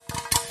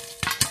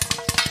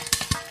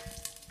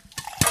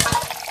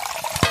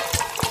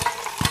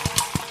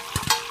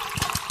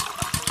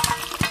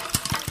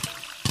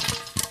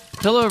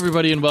Hello,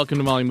 everybody, and welcome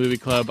to Molly Movie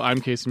Club.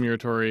 I'm Casey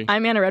Muratori.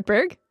 I'm Anna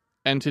Redberg.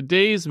 And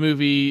today's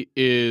movie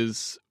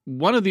is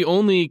one of the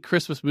only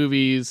Christmas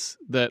movies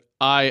that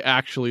I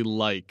actually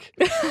like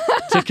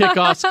to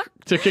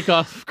kick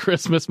off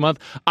Christmas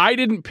month. I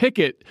didn't pick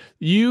it.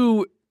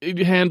 You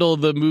handle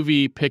the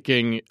movie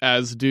picking,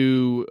 as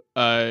do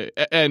the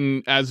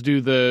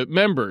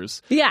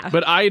members. Yeah.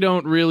 But I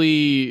don't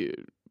really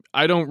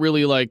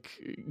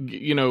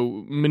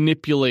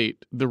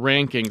manipulate the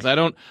rankings.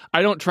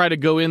 I don't try to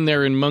go in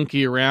there and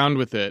monkey around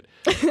with it.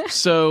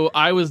 So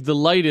I was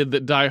delighted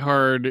that Die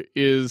Hard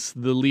is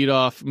the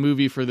lead-off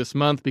movie for this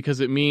month,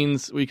 because it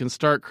means we can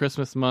start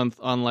Christmas month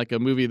on like a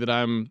movie that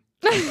I'm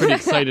pretty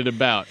excited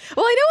about.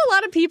 Well, I know a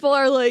lot of people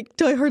are like,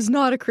 Die Hard's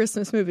not a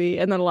Christmas movie.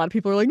 And then a lot of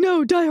people are like,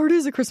 no, Die Hard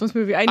is a Christmas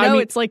movie. I know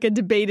it's like a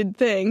debated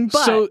thing,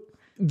 but... So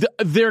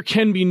there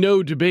can be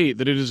no debate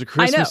that it is a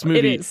Christmas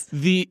movie. It is.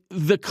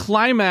 The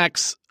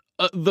climax...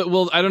 I don't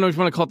know if you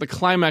want to call it the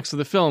climax of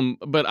the film,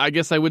 but I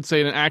guess I would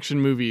say in an action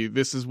movie,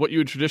 this is what you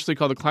would traditionally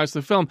call the climax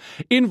of the film,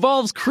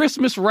 involves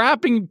Christmas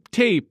wrapping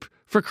tape,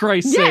 for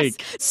Christ's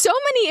sake. So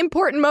many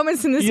important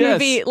moments in this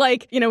movie,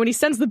 like, when he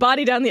sends the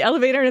body down the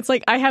elevator and it's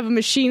like, I have a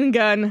machine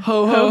gun.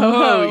 Ho, ho, ho,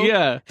 ho.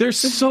 Yeah. There's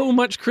so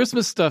much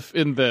Christmas stuff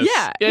in this.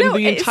 Yeah. And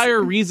the entire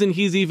reason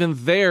he's even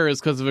there is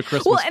because of a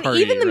Christmas party. Well,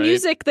 and even the right?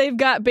 music, they've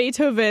got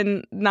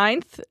Beethoven's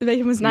Ninth,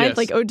 yes.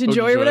 like Ode to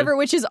Joy or whatever,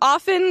 which is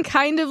often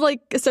kind of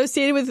like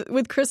associated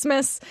with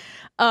Christmas.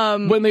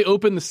 When they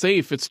open the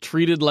safe, it's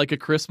treated like a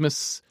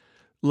Christmas...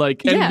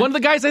 and one of the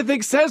guys, I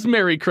think, says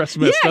Merry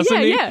Christmas,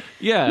 doesn't he?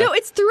 Yeah. No,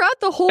 it's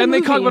throughout the whole movie. And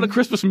they talk about a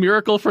Christmas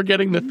miracle for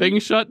getting the thing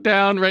shut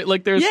down, right?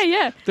 Like,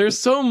 there's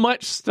so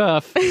much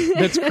stuff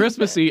that's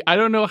Christmassy. I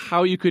don't know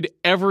how you could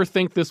ever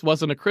think this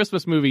wasn't a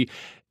Christmas movie,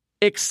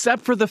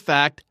 except for the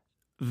fact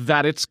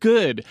that it's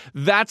good.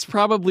 That's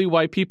probably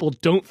why people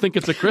don't think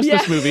it's a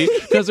Christmas movie,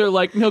 because they're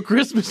like, no,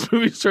 Christmas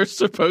movies are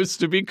supposed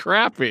to be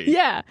crappy.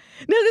 Yeah.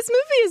 No, this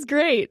movie is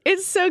great.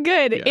 It's so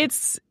good. Yeah.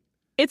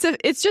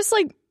 It's just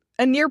like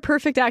a near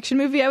perfect action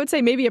movie. I would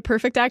say maybe a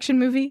perfect action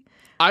movie.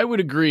 I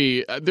would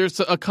agree. There's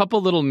a couple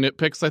little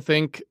nitpicks, I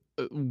think,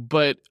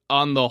 but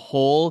on the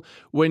whole,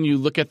 when you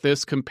look at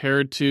this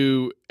compared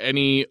to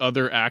any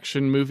other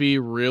action movie,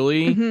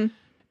 really,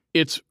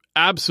 it's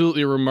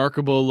absolutely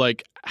remarkable,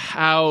 like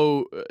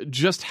how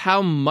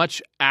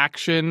much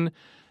action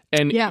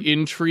and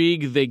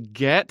intrigue they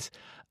get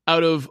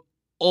out of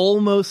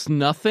almost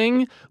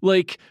nothing.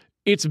 Like,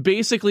 it's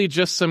basically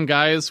just some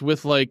guys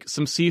with like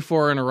some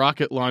C4 and a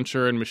rocket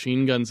launcher and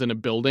machine guns in a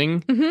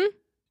building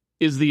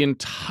is the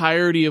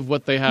entirety of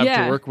what they have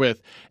to work with.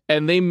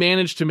 And they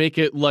managed to make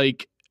it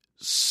like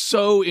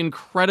so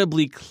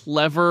incredibly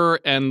clever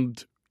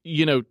and,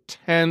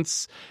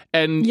 tense.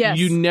 And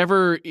you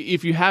never,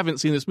 if you haven't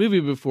seen this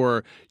movie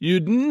before,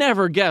 you'd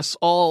never guess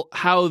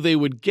how they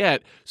would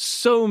get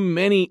so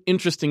many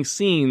interesting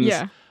scenes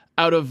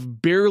out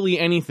of barely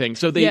anything.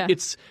 So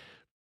it's...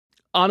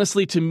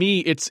 Honestly, to me,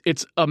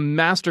 it's a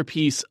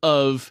masterpiece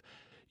of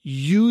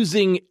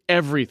using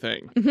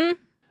everything.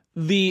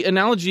 The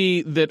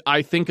analogy that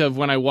I think of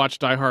when I watch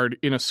Die Hard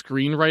in a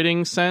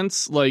screenwriting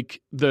sense, like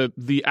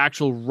the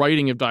actual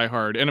writing of Die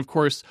Hard, and of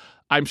course,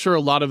 I'm sure a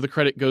lot of the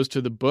credit goes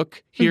to the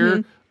book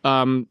here.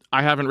 I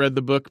haven't read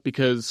the book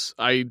because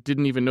I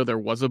didn't even know there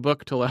was a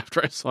book till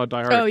after I saw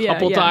Die Hard a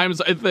couple times,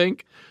 I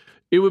think.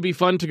 It would be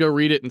fun to go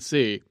read it and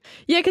see.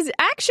 Yeah, because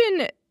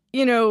action,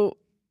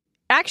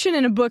 action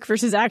in a book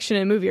versus action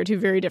in a movie are two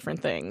very different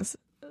things.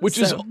 Which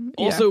is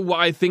also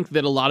why I think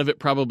that a lot of it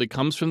probably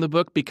comes from the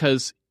book,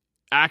 because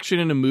action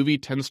in a movie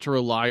tends to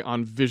rely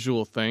on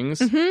visual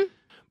things.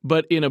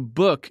 But in a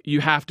book,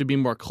 you have to be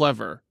more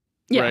clever,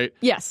 right?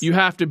 Yes. You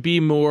have to be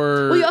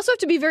more... Well, you also have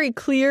to be very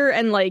clear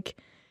and, like,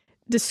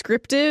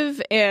 descriptive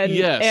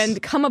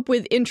and come up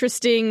with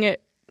interesting,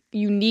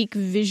 unique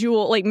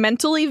visual, like,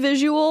 mentally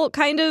visual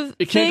kind of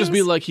It can't just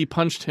be like he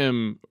punched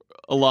him...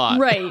 a lot.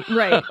 Right.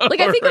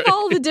 Like, I think of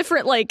all the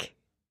different, like,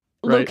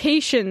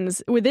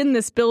 locations within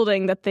this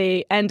building that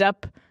they end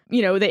up,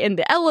 they in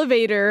the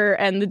elevator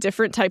and the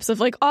different types of,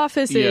 like,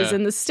 offices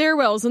and the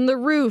stairwells and the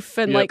roof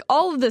and, like,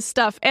 all of this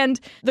stuff. And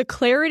the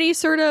clarity,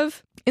 sort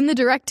of, in the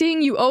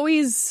directing, you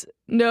always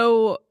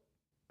know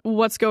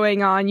what's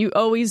going on. You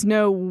always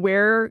know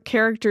where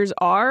characters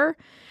are.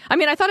 I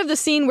mean, I thought of the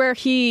scene where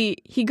he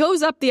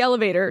goes up the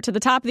elevator to the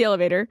top of the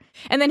elevator,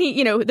 and then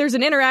there's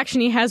an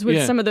interaction he has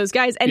with some of those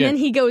guys, and then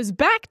he goes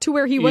back to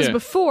where he was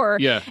before,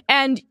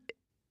 and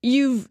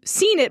you've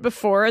seen it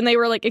before, and they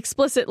were like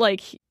explicit,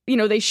 like,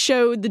 they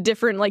showed the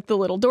different, like, the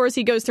little doors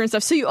he goes through and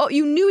stuff, so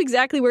you knew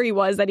exactly where he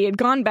was, that he had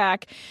gone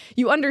back,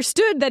 you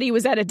understood that he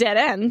was at a dead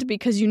end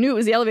because you knew it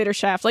was the elevator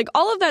shaft, like,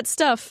 all of that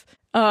stuff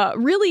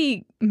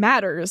really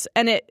matters,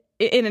 and it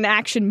in an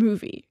action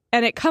movie.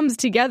 And it comes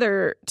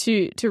together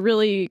to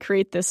really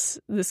create this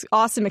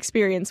awesome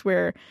experience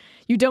where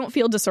you don't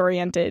feel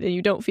disoriented and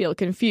you don't feel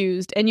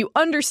confused, and you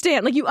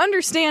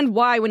understand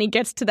why when he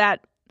gets to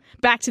that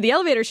back to the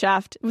elevator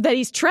shaft that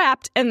he's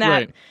trapped, and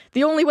that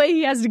the only way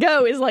he has to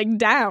go is like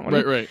down.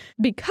 Right.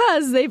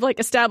 Because they've like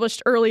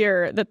established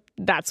earlier that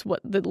that's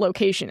what the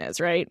location is,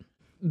 right?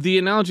 the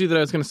analogy that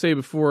I was going to say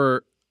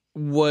before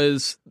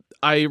was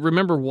I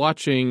remember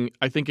watching,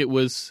 I think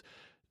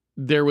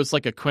there was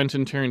like a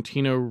Quentin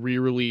Tarantino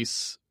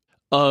re-release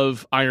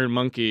of Iron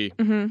Monkey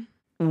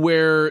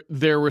where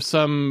there were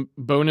some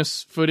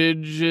bonus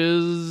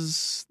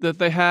footages that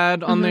they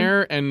had on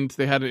there, and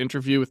they had an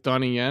interview with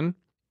Donnie Yen.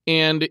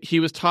 And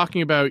he was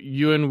talking about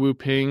Yuen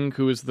Wu-ping,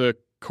 who is the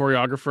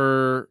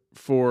choreographer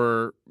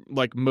for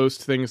like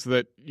most things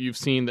that you've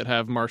seen that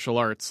have martial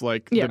arts,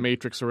 like The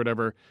Matrix or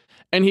whatever.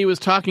 And he was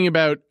talking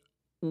about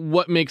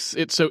what makes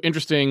it so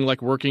interesting,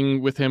 like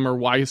working with him, or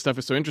why his stuff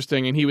is so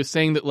interesting. And he was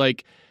saying that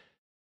like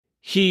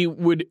he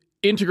would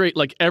integrate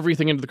like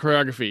everything into the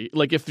choreography.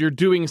 Like if you're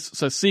doing a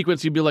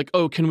sequence, you'd be like,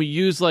 oh, can we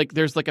use like,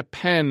 there's like a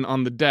pen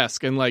on the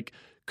desk, and like,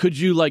 could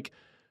you like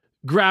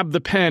grab the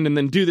pen and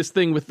then do this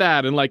thing with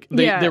that? And like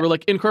they were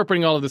like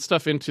incorporating all of this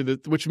stuff into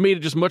which made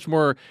it just much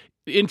more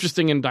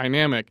interesting and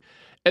dynamic.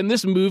 And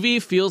this movie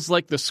feels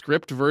like the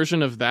script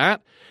version of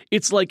that.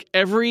 It's like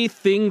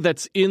everything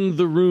that's in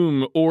the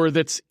room or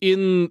that's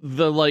in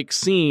the like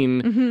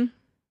scene,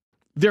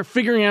 they're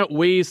figuring out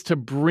ways to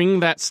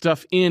bring that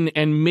stuff in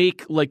and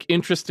make like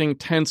interesting,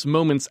 tense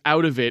moments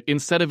out of it,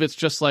 instead of it's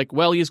just like,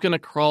 well, he's going to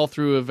crawl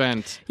through a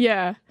vent.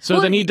 Yeah. So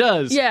then he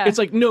does. Yeah. It's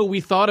like, no,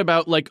 we thought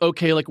about like,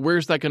 okay, like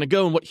where's that going to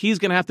go and what he's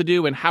going to have to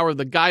do and how are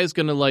the guys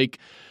going to like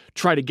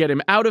try to get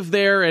him out of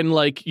there and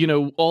like, you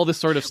know, all this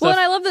sort of stuff.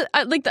 Well,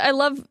 and I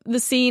love the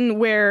scene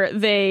where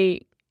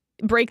they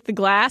break the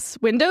glass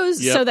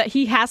windows so that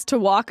he has to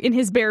walk in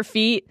his bare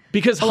feet.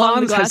 Because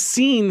Hans has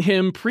seen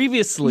him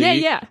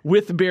previously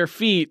with bare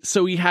feet,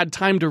 so he had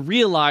time to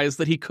realize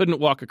that he couldn't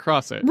walk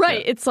across it.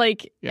 Right. Yeah. It's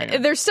like,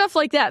 there's stuff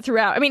like that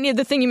throughout. I mean,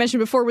 the thing you mentioned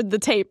before with the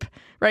tape,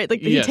 right?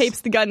 Like he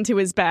tapes the gun to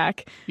his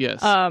back.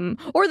 Yes.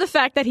 Or the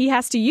fact that he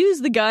has to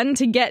use the gun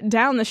to get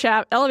down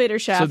the elevator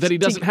shaft. So that he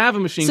doesn't have a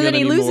machine gun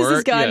anymore. So that he loses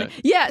his gun.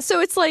 Yeah. So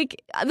it's like,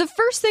 the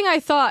first thing I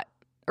thought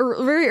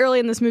very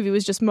early in this movie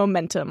was just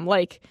momentum.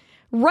 Like,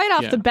 right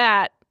off the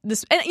bat,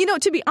 and you know,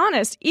 to be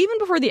honest, even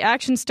before the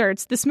action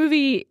starts, this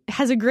movie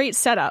has a great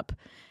setup.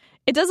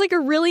 It does like a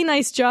really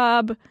nice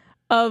job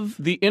of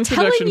the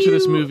introduction to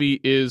this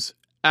movie is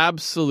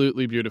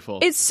absolutely beautiful.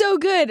 It's so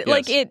good. Yes.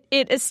 Like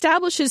it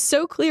establishes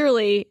so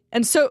clearly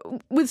and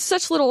so with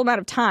such little amount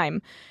of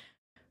time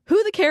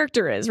who the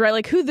character is, right?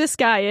 Like who this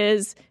guy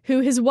is,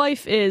 who his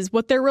wife is,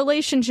 what their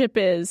relationship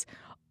is,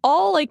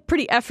 all like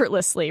pretty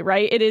effortlessly,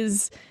 right? It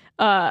is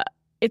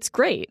it's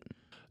great.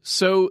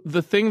 So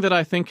the thing that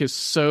I think is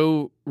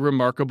so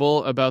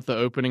remarkable about the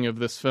opening of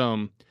this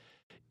film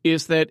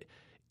is that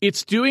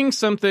it's doing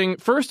something.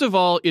 First of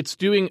all, it's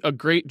doing a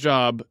great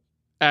job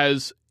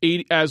as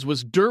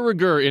was de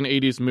rigueur in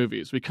 80s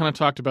movies. We kind of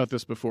talked about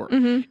this before.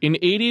 In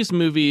 80s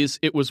movies,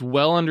 it was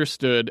well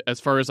understood, as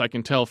far as I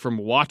can tell from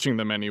watching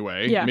them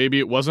anyway. Yeah. Maybe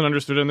it wasn't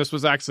understood and this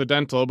was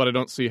accidental, but I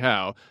don't see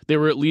how. They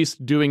were at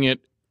least doing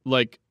it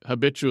like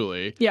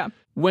habitually. Yeah.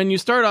 When you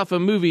start off a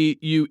movie,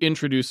 you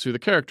introduce who the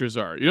characters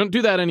are. You don't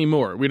do that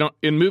anymore. We don't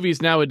in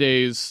movies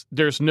nowadays.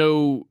 There's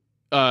no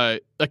a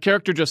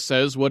character just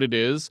says what it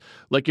is.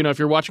 Like, you know, if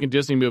you're watching a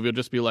Disney movie, it'll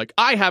just be like,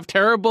 I have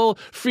terrible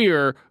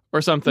fear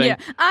or something. Yeah,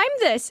 I'm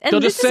this,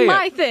 and this is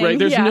my thing. Right?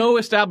 There's no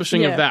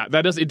establishing of that.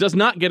 It does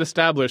not get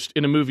established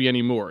in a movie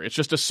anymore. It's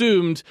just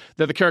assumed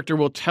that the character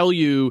will tell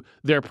you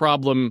their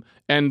problem,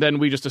 and then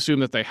we just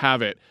assume that they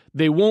have it.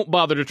 They won't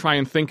bother to try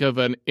and think of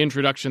an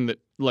introduction that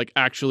like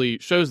actually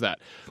shows that.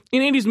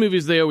 In 80s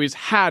movies, they always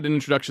had an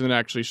introduction that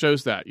actually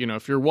shows that. You know,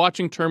 if you're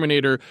watching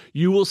Terminator,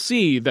 you will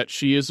see that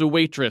she is a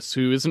waitress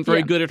who isn't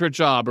very good at her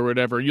job or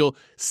whatever. You'll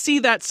see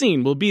that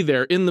scene will be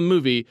there in the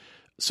movie.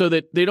 So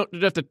that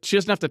she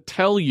doesn't have to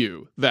tell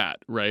you that,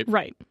 right?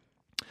 Right.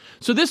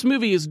 So this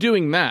movie is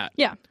doing that.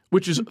 Yeah.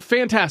 Which is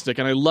fantastic,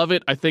 and I love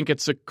it. I think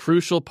it's a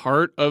crucial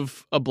part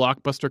of a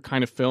blockbuster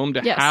kind of film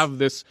to have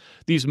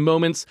these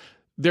moments.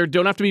 They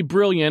don't have to be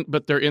brilliant,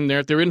 but they're in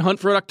there. They're in Hunt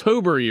for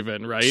October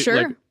even, right?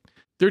 Sure. Like,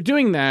 they're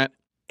doing that,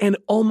 and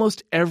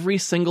almost every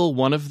single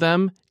one of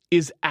them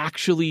is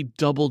actually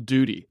double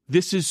duty.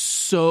 This is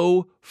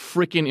so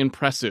freaking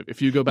impressive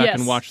if you go back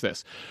and watch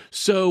this.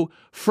 So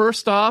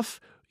first off,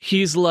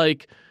 he's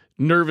like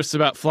nervous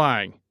about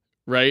flying,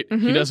 right?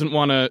 He doesn't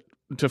want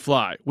to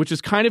fly, which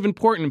is kind of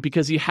important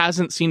because he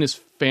hasn't seen his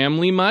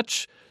family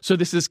much. So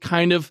this is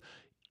kind of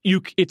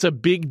it's a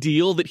big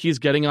deal that he's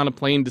getting on a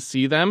plane to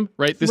see them,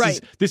 right?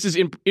 This is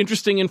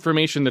interesting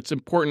information that's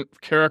important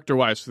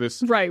character-wise for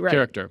this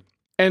character.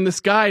 And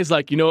this guy is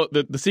like, you know,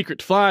 the secret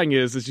to flying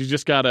is you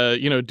just gotta,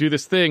 you know, do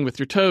this thing with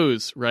your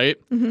toes, right?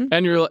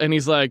 And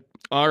he's like,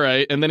 all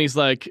right. And then he's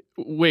like,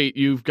 wait,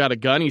 you've got a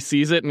gun? He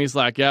sees it and he's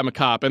like, yeah, I'm a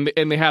cop. And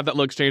they have that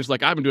little exchange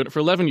like, I've been doing it for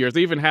 11 years.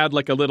 They even had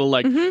like a little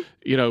like,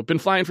 you know, been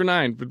flying for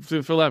 9,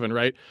 for 11,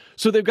 right?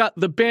 So they've got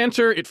the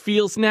banter. It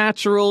feels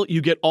natural.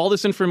 You get all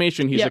this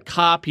information. He's a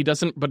cop. He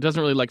doesn't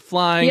really like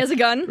flying. He has a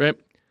gun. Right.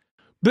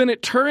 Then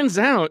it turns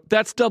out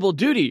that's double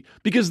duty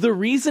because the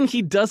reason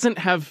he doesn't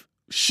have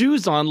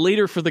shoes on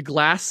later for the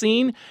glass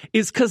scene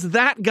is because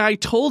that guy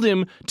told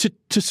him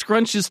to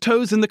scrunch his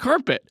toes in the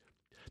carpet.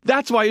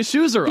 That's why his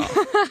shoes are off.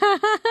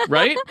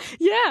 Right?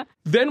 Yeah.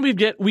 Then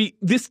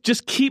this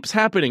just keeps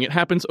happening. It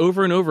happens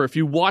over and over. If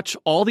you watch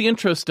all the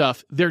intro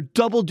stuff, they're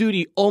double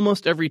duty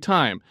almost every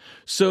time.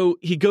 So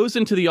he goes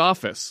into the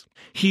office.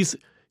 He's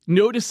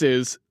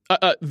notices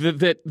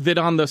that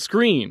on the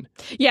screen.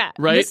 Yeah.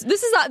 Right?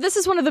 This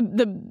is one of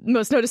the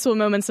most noticeable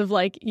moments of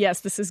like,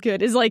 yes, this is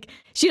good. Is like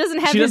she doesn't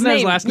have his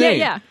last name.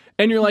 Yeah.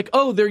 And you're like,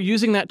 oh, they're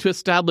using that to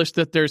establish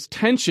that there's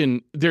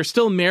tension. They're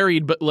still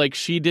married, but like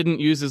she didn't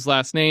use his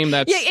last name.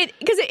 That's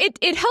because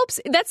it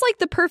helps. That's like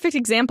the perfect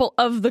example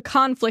of the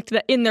conflict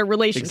that in their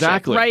relationship.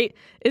 Exactly. Right?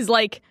 Is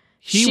like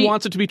he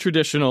wants it to be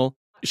traditional.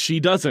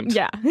 She doesn't.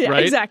 Yeah,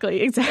 right?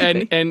 Exactly.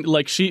 And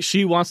like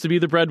she wants to be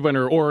the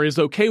breadwinner or is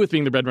okay with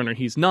being the breadwinner.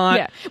 He's not.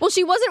 Yeah. Well,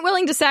 she wasn't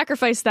willing to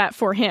sacrifice that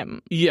for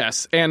him.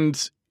 Yes,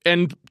 and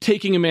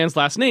taking a man's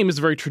last name is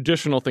a very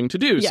traditional thing to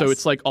do. Yes. So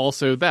it's like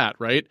also that,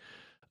 right?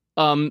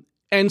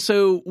 And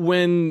so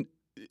when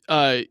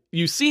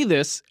you see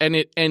this and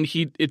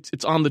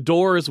it's on the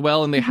door as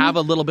well, and they have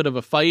a little bit of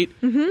a fight,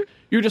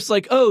 you're just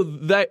like, oh,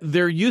 that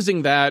they're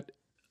using that.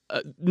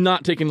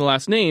 Not taking the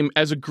last name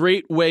as a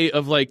great way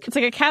of like it's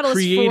like a catalyst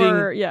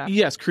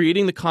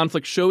creating the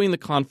conflict, showing the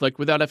conflict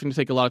without having to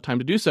take a lot of time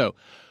to do so.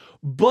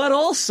 But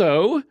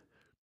also,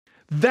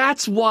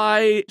 that's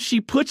why she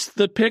puts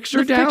the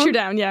picture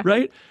down. Yeah,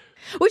 right.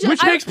 Which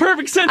makes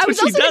perfect sense. I was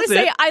also going to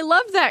say I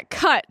love that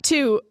cut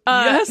too.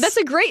 Yes, that's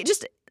a great.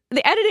 Just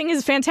the editing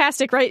is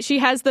fantastic, right? She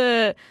has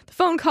the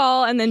phone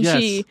call and then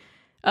she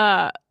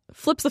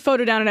flips the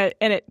photo down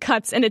and it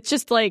cuts, and it's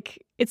just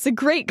like. It's a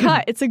great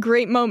cut. It's a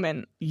great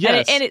moment.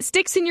 Yes. And it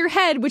sticks in your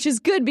head, which is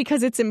good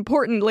because it's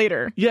important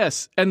later.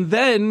 Yes. And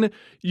then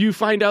you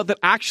find out that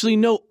actually,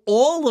 no,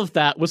 all of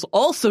that was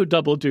also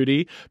double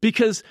duty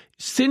because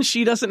since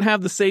she doesn't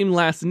have the same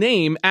last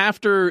name,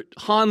 after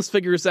Hans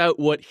figures out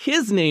what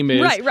his name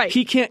is,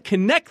 he can't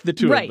connect the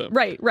two of them.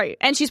 Right.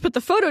 And she's put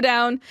the photo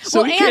down.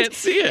 So he can't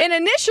see it. And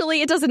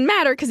initially it doesn't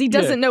matter because he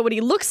doesn't know what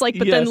he looks like,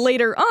 but then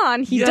later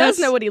on he does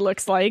know what he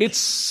looks like. It's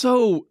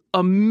so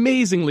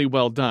amazingly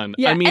well done.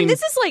 Yeah, I mean, and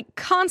this is like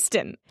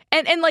constant.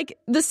 And like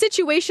the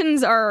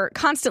situations are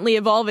constantly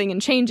evolving and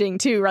changing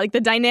too, right? Like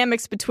the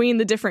dynamics between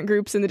the different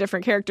groups and the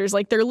different characters.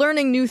 Like they're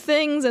learning new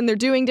things and they're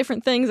doing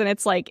different things, and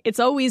it's like it's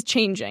always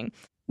changing.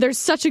 There's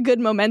such a good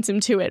momentum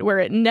to it where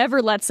it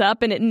never lets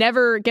up and it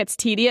never gets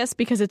tedious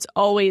because it's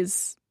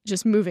always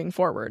just moving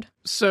forward.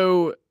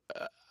 So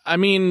I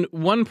mean,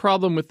 one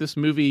problem with this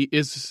movie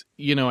is,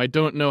 I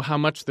don't know how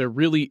much there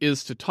really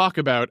is to talk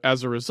about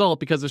as a result,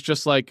 because it's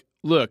just like,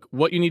 look,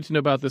 what you need to know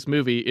about this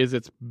movie is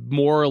it's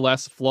more or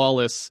less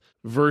flawless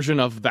version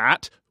of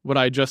that, what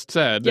I just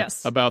said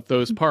about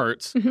those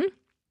parts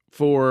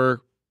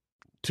for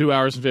 2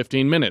 hours and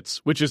 15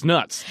 minutes, which is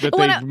nuts that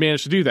they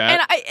managed to do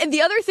that. And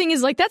the other thing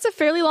is, like, that's a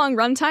fairly long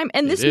runtime,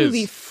 and this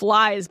movie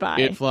flies by.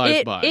 It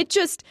flies by. It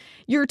just,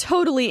 you're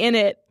totally in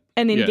it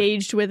and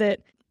engaged with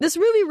it. This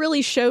movie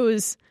really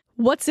shows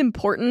what's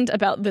important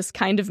about this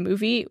kind of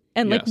movie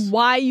and like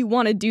why you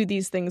want to do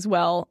these things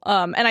well.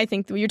 And I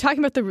think you're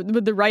talking about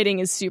the writing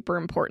is super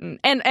important,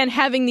 and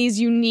having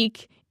these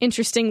unique,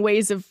 interesting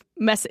ways of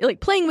like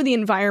playing with the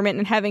environment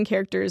and having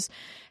characters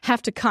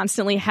have to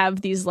constantly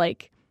have these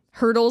like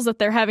hurdles that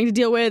they're having to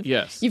deal with.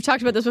 Yes. You've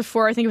talked about this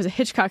before. I think it was a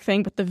Hitchcock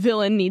thing, but the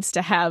villain needs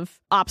to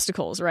have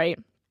obstacles, right?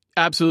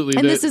 Absolutely.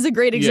 And this is a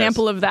great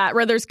example of that,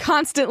 where there's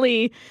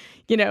constantly,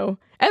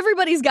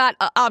 everybody's got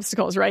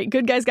obstacles, right?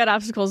 Good guys got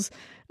obstacles.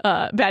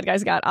 Bad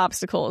guys got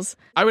obstacles.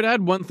 I would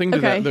add one thing to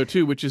that, though,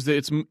 too, which is that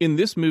it's in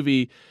this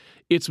movie,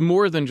 it's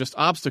more than just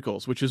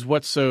obstacles, which is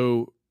what's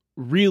so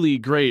really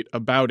great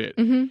about it.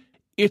 Mm-hmm.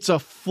 It's a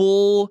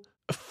full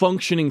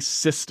functioning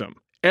system.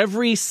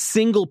 Every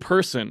single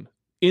person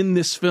in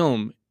this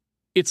film,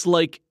 it's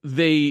like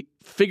they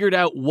figured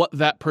out what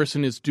that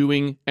person is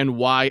doing and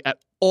why at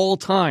all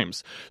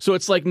times. So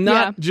it's like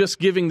not just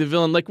giving the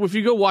villain, like if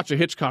you go watch a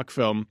Hitchcock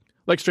film,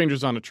 like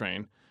Strangers on a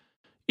Train,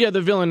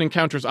 the villain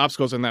encounters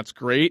obstacles and that's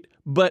great,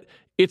 but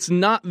it's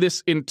not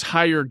this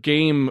entire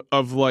game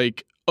of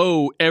like,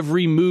 oh,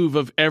 every move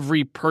of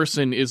every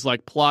person is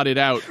like plotted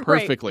out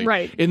perfectly.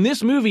 Right. In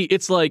this movie,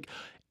 it's like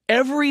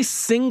every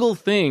single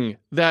thing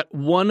that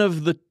one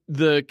of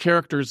the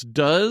characters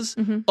does,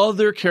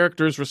 other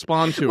characters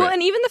respond to it. Well,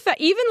 and even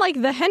even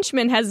like the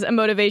henchman has a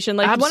motivation.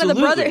 Like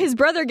Absolutely. one of his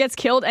brother gets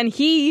killed, and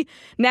he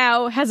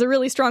now has a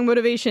really strong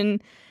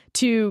motivation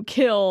to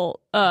kill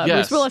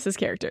Bruce Willis's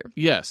character.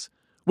 Yes.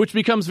 Which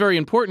becomes very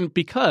important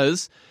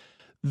because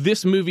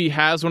this movie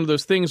has one of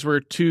those things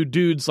where two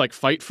dudes like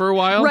fight for a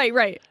while.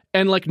 Right.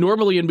 And like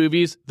normally in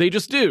movies, they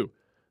just do.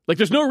 Like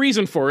there's no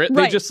reason for it.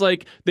 They just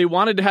like, they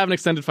wanted to have an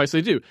extended fight, so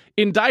they do.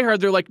 In Die Hard,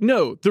 they're like,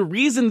 no, the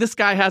reason this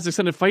guy has an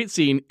extended fight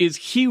scene is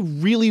he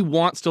really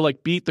wants to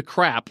like beat the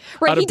crap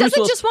out of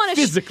Bruce Willis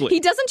physically.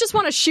 He doesn't just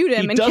want to shoot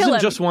him and kill him. He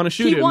doesn't just want to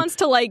shoot him. He wants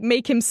to like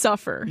make him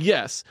suffer.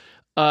 Yes.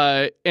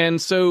 And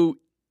so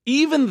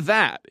even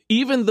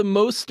the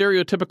most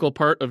stereotypical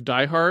part of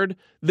Die Hard,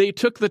 they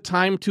took the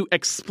time to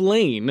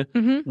explain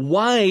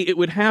why it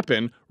would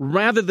happen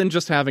rather than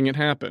just having it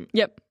happen.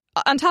 Yep.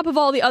 On top of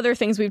all the other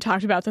things we've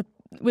talked about,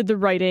 the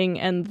writing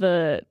and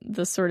the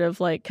sort of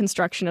like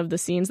construction of the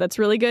scenes that's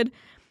really good.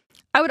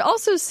 I would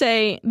also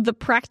say the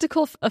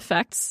practical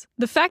effects,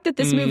 the fact that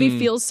this movie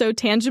feels so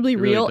tangibly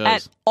real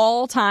at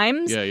all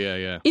times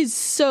is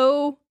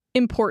so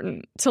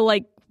important to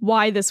like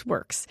why this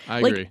works. I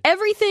agree. Like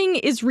everything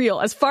is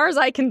real as far as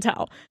I can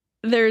tell.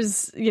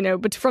 There's,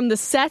 but from the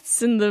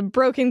sets and the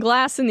broken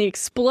glass and the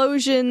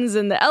explosions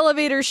and the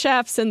elevator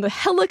shafts and the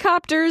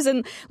helicopters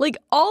and like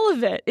all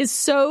of it is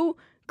so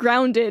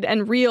grounded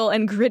and real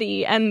and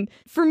gritty. And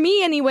for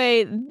me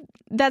anyway,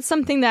 that's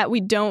something that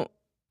we don't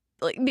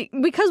like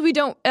because we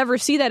don't ever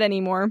see that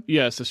anymore.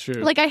 Yes, it's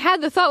true. Like I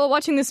had the thought while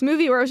watching this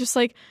movie where I was just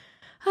like,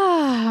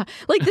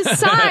 like this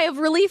sigh of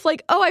relief,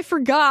 like, oh, I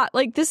forgot.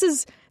 Like this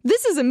is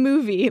a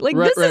movie. Like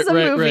this is a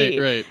movie.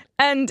 Right.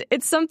 And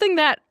it's something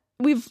that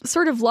we've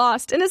sort of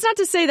lost. And it's not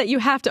to say that you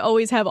have to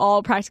always have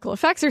all practical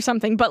effects or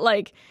something, but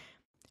like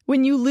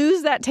when you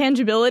lose that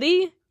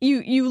tangibility,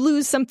 you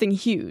lose something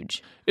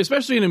huge.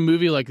 Especially in a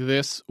movie like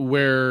this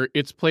where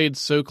it's played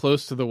so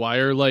close to the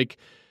wire. Like,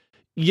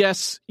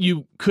 yes,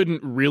 you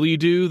couldn't really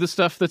do the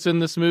stuff that's in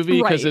this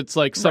movie because it's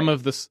like some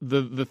of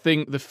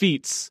the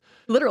feats.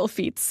 Literal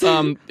feats.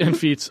 And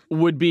feats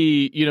would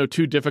be,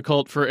 too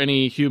difficult for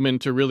any human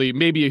to really,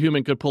 maybe a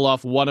human could pull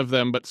off one of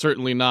them, but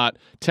certainly not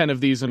 10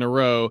 of these in a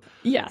row.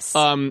 Yes.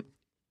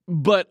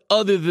 But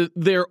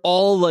they're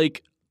all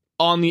like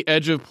on the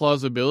edge of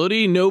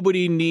plausibility.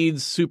 Nobody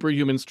needs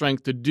superhuman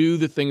strength to do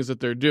the things that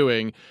they're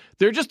doing.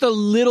 They're just a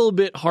little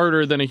bit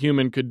harder than a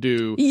human could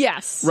do.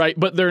 Yes. Right?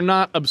 But they're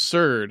not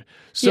absurd.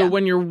 So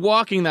when you're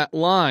walking that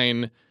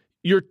line,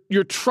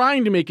 you're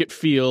trying to make it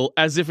feel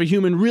as if a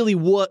human really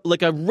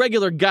like a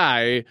regular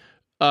guy,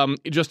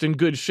 just in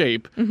good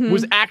shape,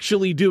 was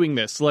actually doing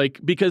this. Like,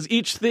 because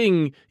each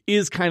thing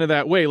is kind of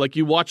that way. Like,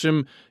 you watch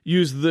him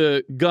use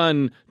the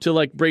gun to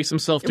like brace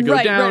himself to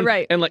go down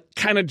and like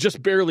kind of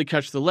just barely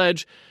catch the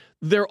ledge.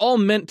 They're all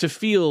meant to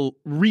feel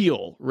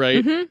real,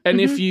 right? And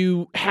if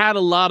you had a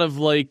lot of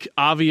like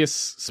obvious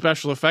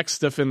special effects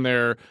stuff in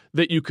there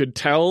that you could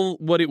tell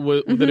what it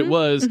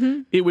was,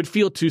 it would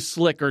feel too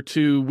slick or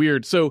too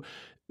weird. So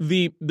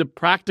the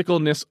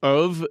practicalness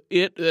of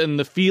it and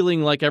the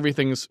feeling like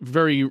everything's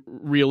very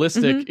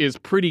realistic is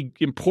pretty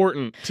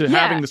important to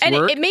having this work.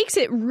 And it makes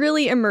it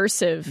really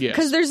immersive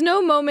because there's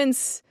no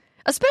moments.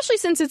 Especially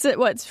since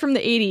it's from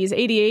the 80s,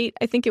 88,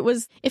 I think it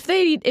was. If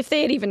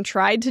they had even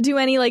tried to do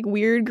any like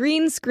weird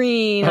green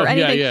screen or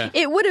anything,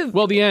 it would have.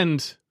 Well, the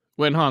end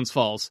when Hans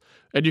falls,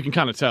 and you can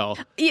kind of tell.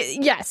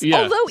 Yes, yeah,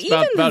 although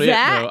even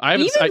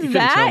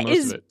that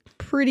is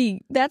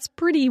pretty. That's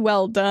pretty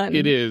well done.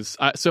 It is.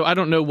 So I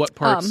don't know what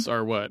parts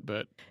are what,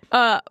 but.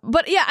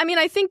 But yeah, I mean,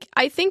 I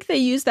think they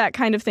use that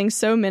kind of thing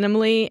so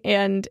minimally,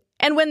 and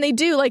when they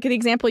do, like the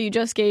example you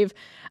just gave,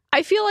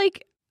 I feel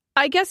like.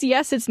 I guess,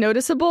 yes, it's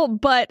noticeable,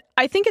 but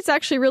I think it's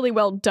actually really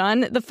well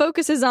done. The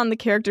focus is on the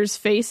character's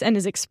face and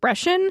his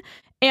expression,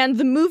 and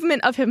the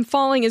movement of him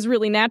falling is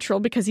really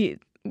natural because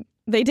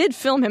they did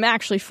film him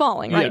actually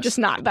falling, right? Yes. Just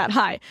not that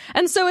high.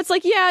 And so it's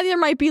like, yeah, there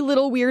might be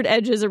little weird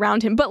edges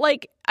around him, but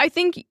like, I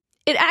think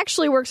it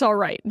actually works all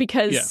right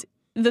because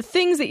the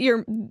things that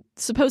you're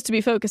supposed to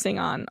be focusing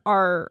on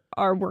are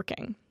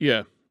working.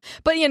 Yeah.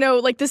 But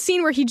like the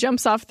scene where he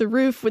jumps off the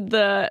roof with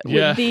the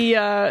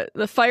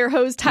fire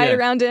hose tied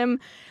around him.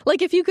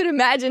 Like if you could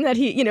imagine that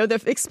he,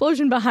 the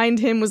explosion behind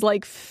him was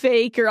like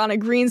fake or on a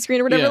green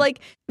screen or whatever, like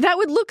that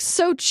would look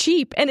so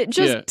cheap, and it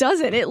just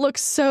doesn't. It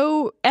looks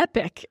so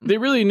epic. They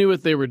really knew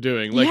what they were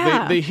doing.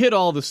 Like they hit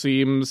all the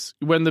seams.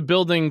 When the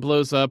building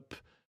blows up,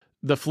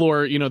 the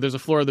floor, there's a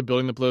floor of the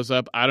building that blows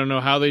up. I don't know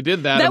how they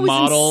did that. That was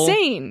model,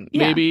 insane.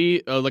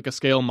 Maybe like a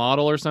scale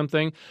model or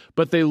something.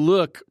 But they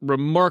look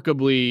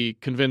remarkably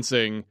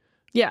convincing.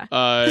 Yeah.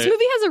 This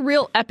movie has a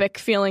real epic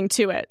feeling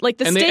to it. Like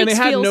the stakes and they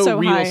had feel no so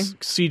real high.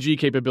 CG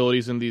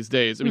capabilities in these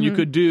days. I mean, you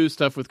could do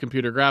stuff with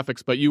computer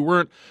graphics, but you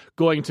weren't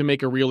going to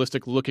make a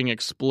realistic looking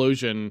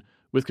explosion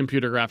with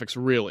computer graphics,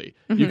 really.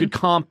 You could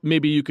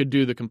maybe you could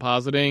do the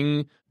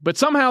compositing, but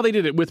somehow they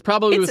did it with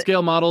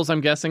scale models,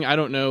 I'm guessing. I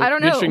don't know.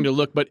 Interesting to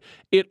look, but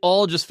it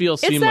all just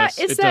feels seamless.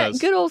 It's that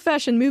good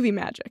old-fashioned movie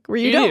magic where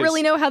you don't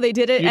really know how they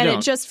did it, and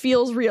it just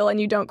feels real,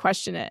 and you don't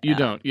question it. You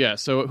don't, yeah.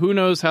 So who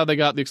knows how they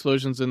got the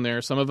explosions in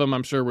there. Some of them,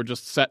 I'm sure, were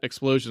just set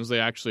explosions.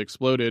 They actually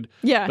exploded.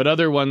 Yeah. But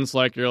other ones,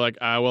 like, you're like,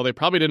 well, they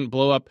probably didn't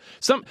blow up.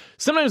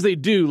 Sometimes they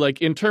do,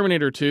 like in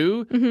Terminator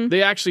 2,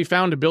 they actually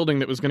found a building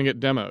that was going to get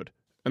demoed.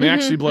 And they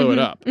actually blow it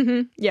up.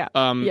 Yeah.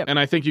 And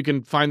I think you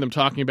can find them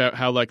talking about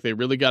how like they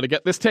really got to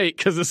get this take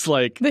because it's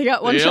like they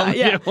got one shot.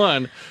 Yeah, get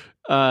one,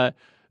 and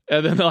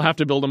then they'll have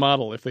to build a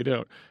model if they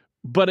don't.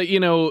 But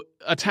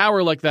a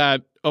tower like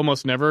that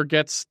almost never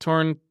gets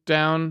torn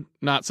down.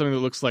 Not something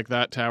that looks like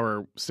that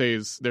tower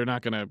stays. They're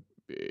not going to.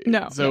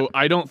 No. So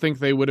I don't think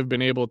they would have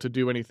been able to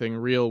do anything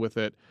real with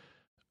it.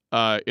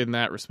 In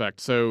that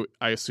respect. So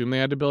I assume they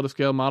had to build a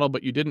scale model,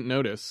 but you didn't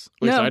notice.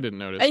 At least I didn't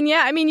notice. And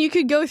yeah, I mean, you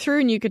could go through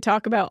and you could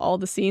talk about all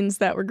the scenes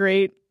that were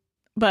great,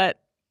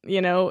 but,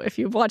 if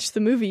you've watched the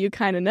movie, you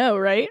kind of know,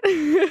 right?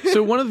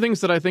 So one of the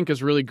things that I think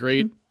is really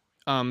great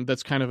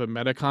that's kind of a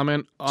meta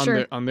comment on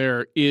Sure. on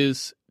there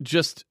is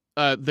just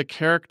the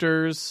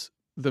characters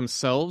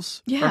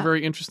themselves are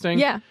very interesting.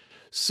 Yeah.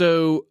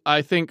 So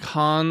I think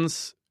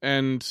Hans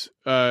and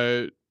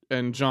John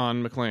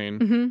McClane,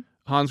 Mm-hmm.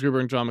 Hans Gruber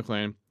and John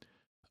McClane,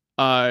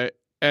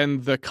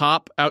 and the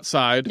cop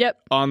outside Yep.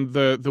 on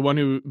the one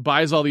who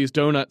buys all these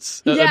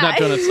donuts, Yeah. not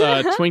donuts,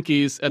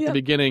 Twinkies at the Yep.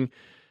 beginning.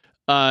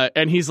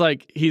 And he's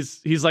like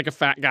a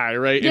fat guy,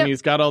 right? Yep. And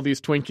he's got all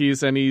these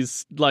Twinkies, and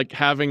he's like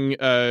having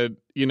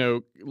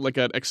like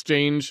an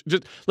exchange.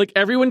 Just like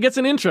everyone gets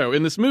an intro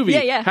in this movie.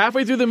 Yeah, yeah.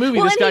 Halfway through the movie,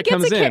 Well, this and guy he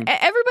gets comes in.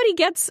 Everybody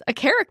gets a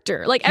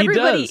character. Like He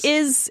everybody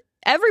does.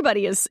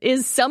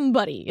 is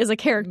somebody is a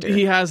character.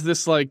 He has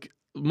this like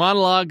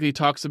monologue. He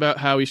talks about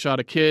how he shot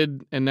a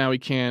kid, and now he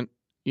can't.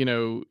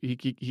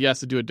 He has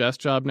to do a desk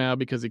job now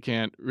because he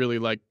can't really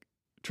like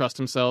trust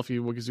himself.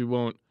 Because he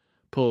won't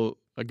pull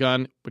a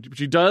gun, which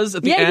he does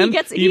at the end.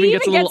 He even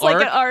gets a little like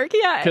arc. an arc.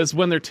 Yeah. Because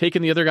when they're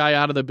taking the other guy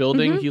out of the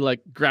building, he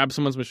like grabs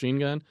someone's machine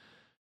gun.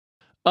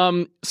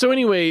 So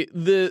anyway,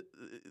 the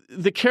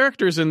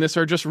characters in this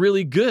are just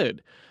really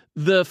good.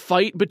 The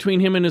fight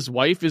between him and his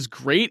wife is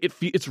great.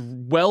 It's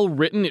well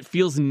written. It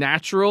feels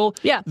natural.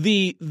 Yeah.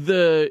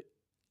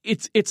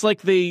 It's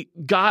like they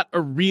got a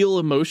real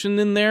emotion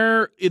in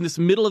there in this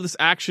middle of this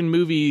action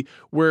movie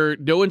where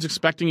no one's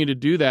expecting you to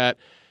do that.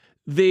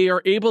 They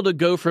are able to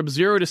go from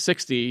 0 to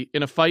 60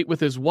 in a fight with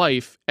his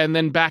wife and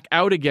then back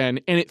out again,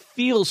 and it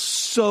feels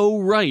so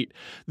right.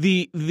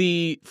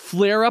 The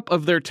flare up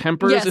of their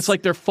tempers, Yes. it's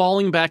like they're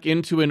falling back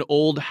into an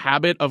old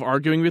habit of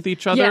arguing with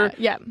each other,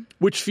 Yeah.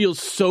 which feels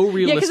so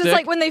realistic. Yeah, because it's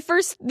like when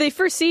they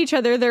first see each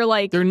other, they're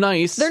like they're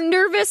nice. they're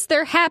nervous,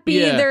 they're happy,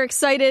 Yeah. they're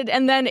excited,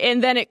 and then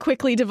it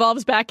quickly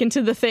devolves back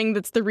into the thing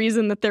that's the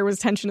reason that there was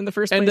tension in the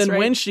first place. And then right?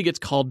 when she gets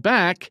called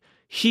back,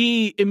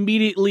 he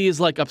immediately is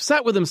like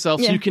upset with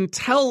himself. So Yeah. you can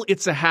tell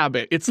it's a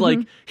habit. It's like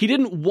he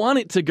didn't want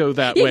it to go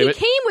that yeah, way. he but-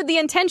 came with the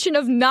intention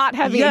of not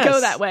having it Yes.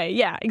 go that way.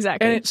 Yeah,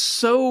 exactly. And it's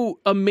so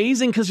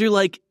amazing because you're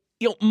like,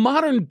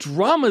 modern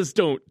dramas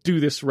don't do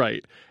this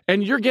right.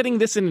 And you're getting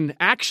this in an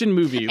action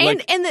movie.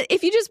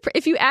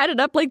 If you added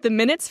up like the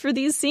minutes for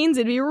these scenes,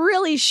 it'd be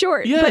really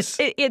short. Yes.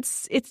 But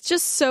it's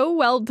just so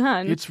well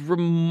done. It's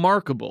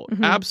remarkable.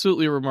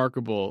 Absolutely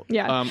remarkable.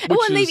 Yeah. Which Well,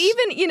 and is-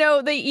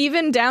 they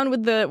even down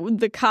with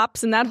the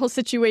cops and that whole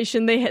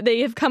situation, they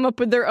have come up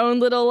with their own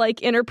little like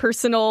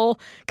interpersonal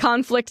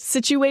conflict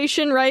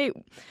situation, right?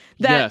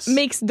 That Yes.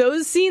 makes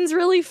those scenes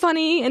really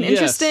funny and Yes.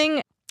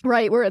 interesting,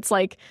 right? Where it's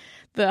like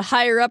the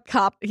higher up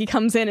cop, he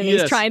comes in and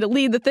he's Yes. trying to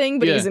lead the thing,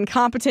 but Yeah. he's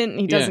incompetent and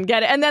he doesn't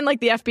get it. And then like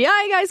the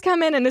FBI guys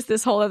come in and it's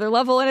this whole other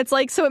level. And it's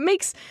like, so it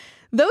makes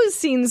those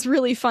scenes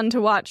really fun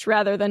to watch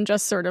rather than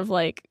just sort of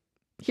like,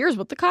 here's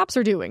what the cops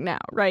are doing now,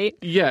 right?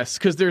 Yes,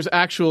 because there's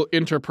actual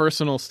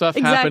interpersonal stuff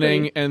Exactly.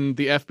 happening, and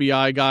the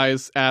FBI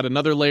guys add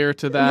another layer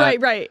to that.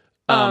 Right.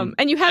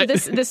 And you have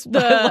this I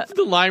love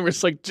the line where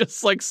it's like,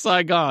 just like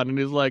Saigon, and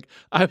he's like,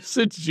 I was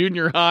in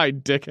junior high,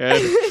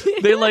 dickhead.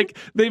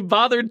 They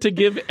bothered to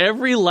give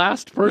every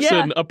last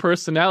person Yeah. a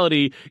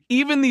personality,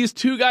 even these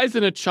two guys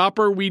in a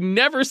chopper we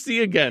never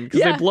see again because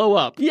Yeah. they blow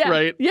up, yeah,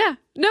 right? Yeah.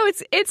 No,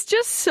 it's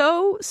just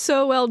so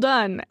well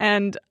done,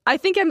 and I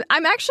think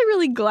I'm actually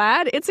really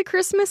glad it's a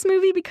Christmas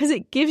movie because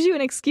it gives you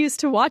an excuse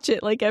to watch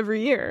it like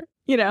every year.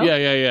 You know,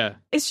 Yeah.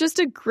 it's just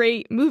a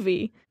great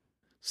movie.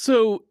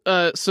 So,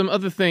 some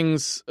other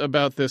things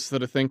about this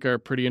that I think are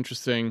pretty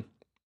interesting.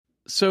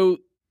 So,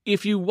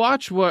 if you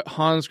watch what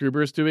Hans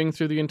Gruber is doing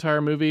through the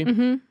entire movie,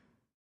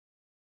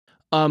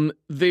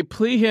 they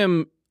play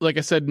him, like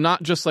I said,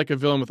 not just like a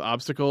villain with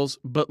obstacles,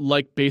 but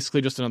like basically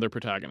just another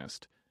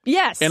protagonist.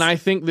 Yes, And I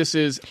think this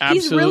is absolutely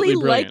he's really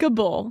brilliant.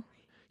 likable.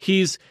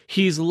 He's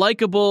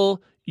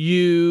likable.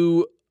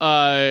 You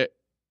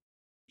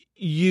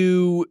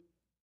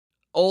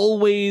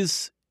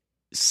always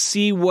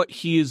see what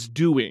he is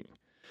doing.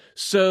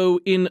 So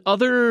in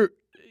other,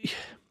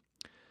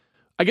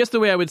 I guess the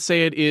way I would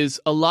say it is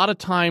a lot of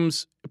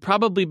times,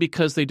 probably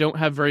because they don't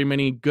have very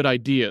many good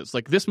ideas.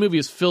 Like this movie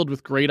is filled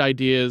with great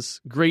ideas,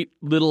 great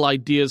little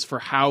ideas for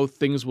how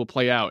things will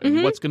play out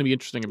and what's going to be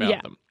interesting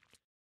about them.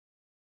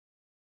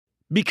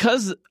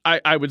 Because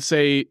I would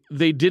say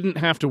they didn't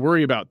have to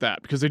worry about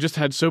that because they just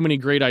had so many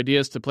great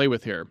ideas to play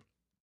with here.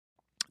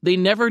 They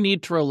never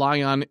need to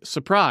rely on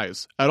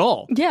surprise at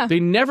all. Yeah. They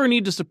never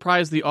need to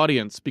surprise the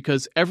audience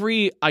because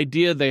every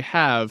idea they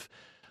have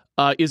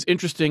is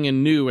interesting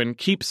and new and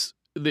keeps...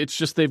 It's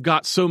just they've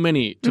got so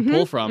many to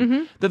pull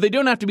from that they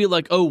don't have to be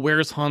like, oh,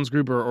 where's Hans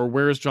Gruber or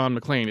where's John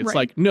McClane? It's Right.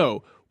 like,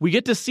 no, we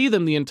get to see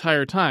them the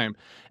entire time.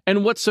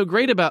 And what's so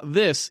great about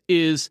this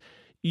is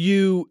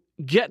you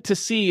get to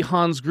see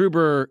Hans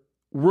Gruber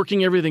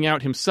working everything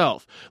out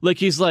himself. Like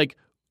he's like,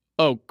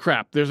 oh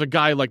crap, there's a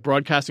guy like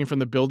broadcasting from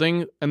the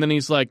building, and then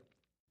he's like,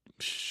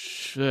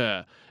 shh,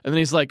 and then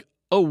he's like,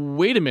 oh,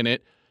 wait a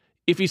minute.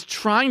 If he's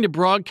trying to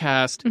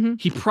broadcast,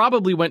 he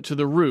probably went to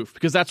the roof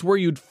because that's where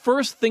you'd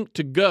first think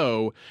to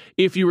go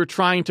if you were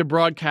trying to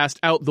broadcast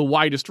out the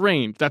widest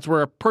range. That's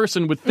where a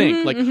person would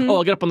think, oh,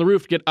 I'll get up on the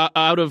roof, get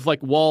out of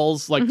like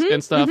walls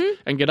and stuff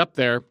and get up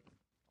there.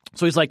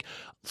 So he's like,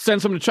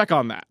 send someone to check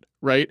on that,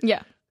 right?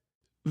 Yeah.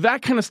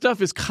 That kind of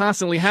stuff is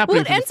constantly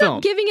happening. Well, it ends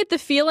up giving it the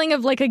feeling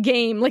of like a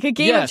game of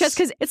chess,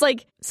 because it's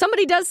like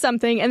somebody does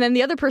something and then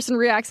the other person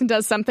reacts and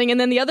does something and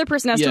then the other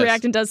person has to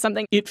react and does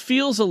something. It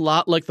feels a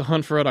lot like The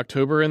Hunt for Red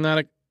October in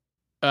that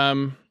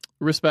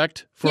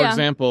respect, for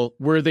example,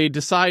 where they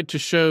decide to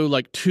show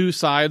like two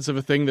sides of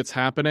a thing that's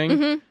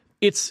happening.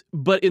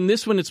 But in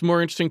this one, it's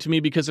more interesting to me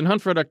because in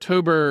Hunt for Red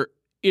October,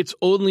 it's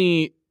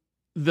only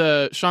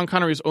Sean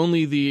Connery is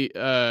only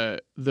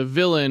the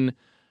villain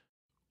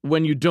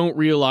when you don't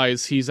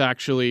realize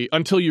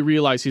until you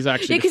realize he's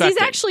actually because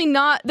he's actually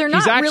not.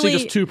 He's actually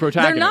just two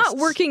protagonists. They're not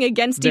working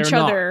against each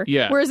other.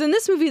 Yeah. Whereas in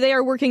this movie, they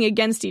are working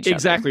against each other.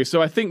 Exactly. So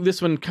I think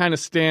this one kind of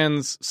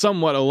stands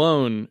somewhat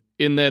alone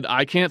in that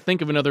I can't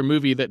think of another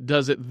movie that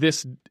does it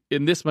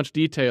in this much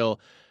detail,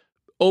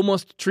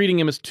 almost treating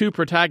him as two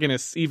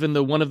protagonists, even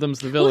though one of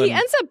them's the villain. Well, he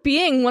ends up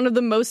being one of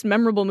the most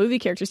memorable movie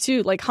characters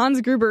too. Like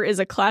Hans Gruber is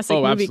a classic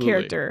movie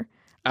character.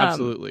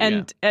 Absolutely.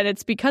 And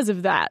it's because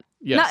of that.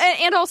 Yes.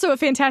 And also a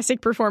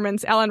fantastic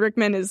performance. Alan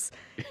Rickman is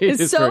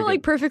so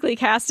like perfectly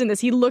cast in this.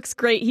 He looks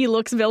great. He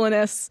looks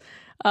villainous.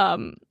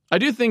 I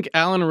do think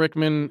Alan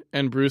Rickman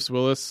and Bruce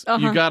Willis,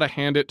 you got to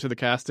hand it to the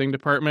casting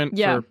department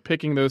for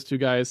picking those two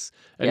guys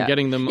and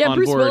getting them on board. Yeah,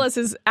 Bruce Willis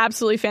is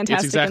absolutely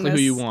fantastic. It's exactly in this.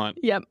 who you want.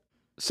 Yep.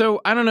 So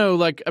I don't know.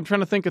 Like I'm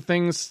trying to think of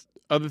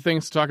other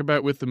things to talk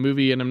about with the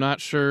movie, and I'm not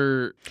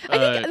sure. I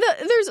think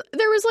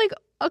there was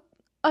like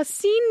a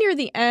scene near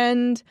the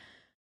end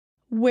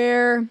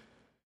where, and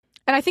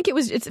I think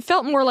it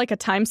felt more like a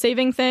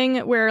time-saving thing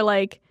where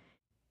John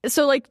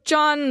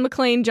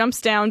McClane jumps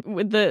down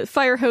with the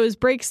fire hose,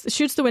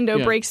 shoots the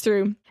window, breaks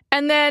through,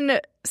 and then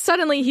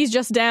suddenly he's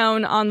just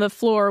down on the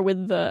floor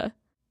with the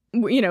I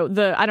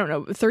don't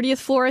know, 30th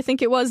floor, I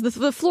think it was,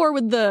 the floor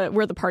with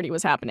where the party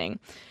was happening.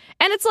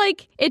 And it's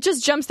like, it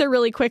just jumps there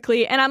really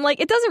quickly. And I'm like,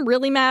 it doesn't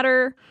really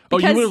matter. Oh,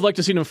 you would have liked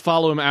to see him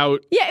follow him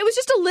out. Yeah, it was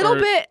just a little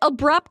bit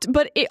abrupt,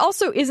 but it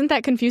also isn't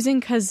that confusing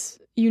because,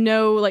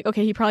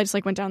 okay, he probably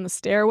just went down the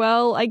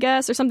stairwell, I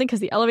guess, or something, because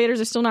the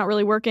elevators are still not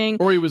really working.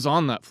 Or he was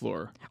on that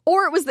floor.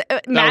 Or it was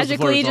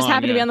magically just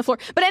happened to be on the floor.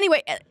 But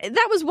anyway,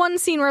 that was one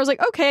scene where I was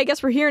like, okay, I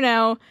guess we're here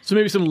now. So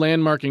maybe some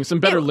landmarking, some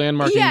better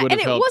landmarking would have helped. Yeah,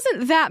 and it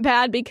wasn't that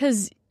bad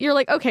because you're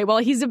like, okay, well,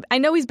 I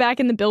know he's back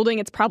in the building.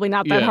 It's probably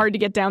not that hard to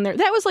get down there.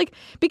 That was like,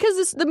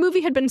 because the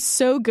movie had been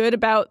so good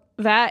about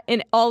that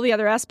in all the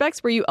other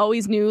aspects where you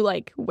always knew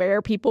like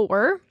where people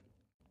were.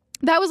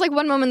 That was like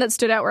one moment that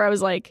stood out where I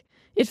was like,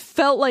 it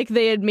felt like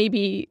they had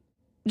maybe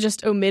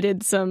just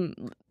omitted some,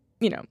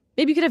 maybe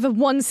you could have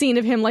one scene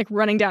of him like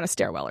running down a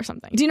stairwell or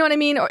something. Do you know what I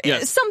mean? Or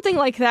something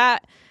like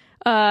that,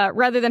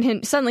 rather than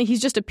him suddenly he's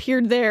just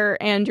appeared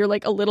there and you're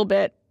like a little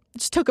bit,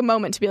 just took a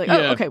moment to be like,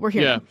 oh, okay, we're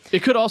here. Yeah.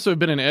 It could also have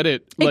been an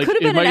edit. It could have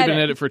been might have been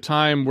an edit for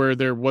time where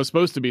there was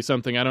supposed to be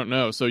something. I don't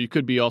know. So you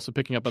could be also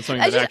picking up on something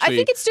that actually I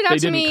think it stood out they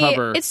to didn't me.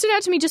 cover. It stood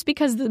out to me just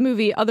because the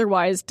movie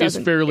otherwise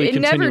doesn't. It's fairly it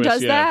continuous. Never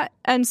does that.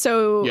 And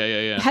so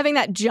Yeah. having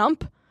that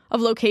jump of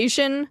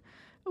location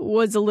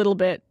was a little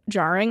bit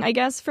jarring, I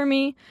guess, for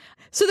me.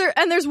 So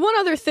there's one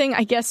other thing,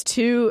 I guess,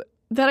 too,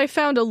 that I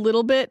found a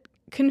little bit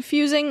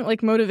confusing,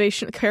 like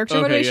character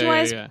motivation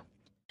wise. Yeah.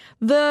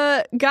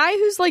 The guy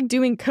who's like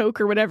doing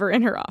coke or whatever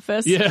in her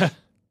office. Yeah.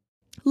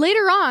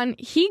 Later on,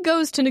 he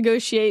goes to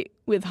negotiate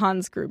with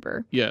Hans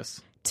Gruber.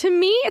 Yes. To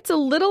me, it's a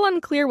little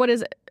unclear what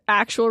his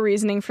actual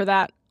reasoning for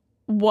that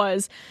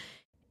was.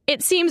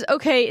 It seems,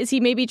 okay, is he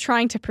maybe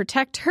trying to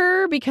protect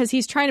her because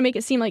he's trying to make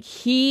it seem like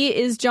he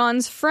is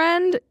John's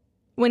friend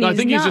when he's I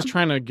think not? He's just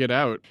trying to get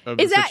out of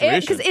is the that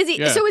situation. It?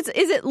 Because So is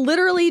it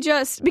literally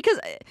just because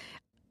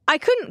I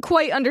couldn't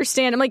quite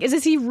understand. I'm like,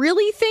 does he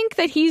really think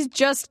that he's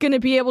just going to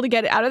be able to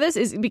get out of this?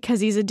 Is it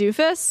because he's a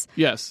doofus?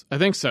 Yes, I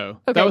think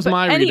so. Okay, that was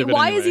my read of it.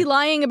 Why anyway. is he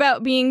lying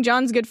about being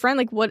John's good friend?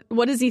 Like, what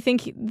does he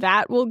think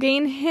that will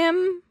gain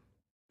him?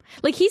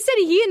 Like, he said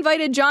he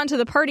invited John to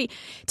the party.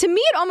 To me,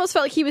 it almost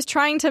felt like he was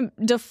trying to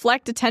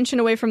deflect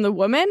attention away from the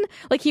woman.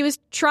 Like, he was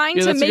trying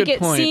to make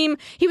it seem...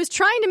 He was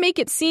trying to make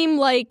it seem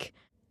like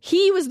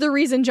he was the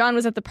reason John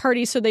was at the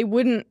party so they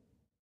wouldn't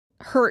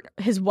hurt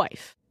his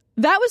wife.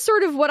 That was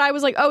sort of what I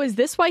was like, oh, is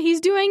this why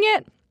he's doing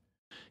it?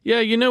 Yeah,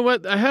 you know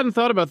what? I hadn't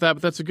thought about that,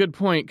 but that's a good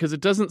point, because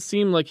it doesn't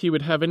seem like he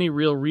would have any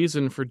real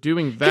reason for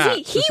doing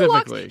that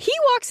specifically. He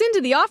walks into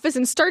the office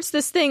and starts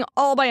this thing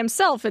all by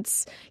himself.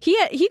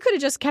 He could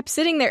have just kept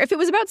sitting there. If it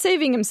was about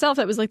saving himself,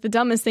 that was like the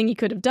dumbest thing he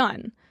could have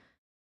done.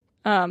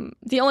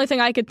 The only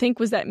thing I could think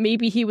was that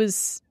maybe he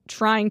was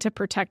trying to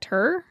protect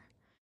her.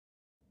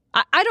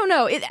 I don't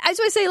know. As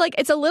I say, like,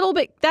 it's a little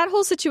bit... That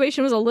whole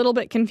situation was a little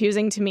bit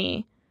confusing to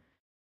me.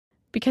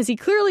 Because he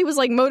clearly was,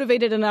 like,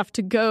 motivated enough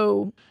to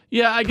go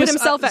put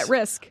himself at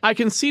risk. I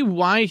can see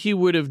why he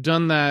would have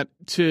done that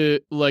to,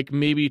 like,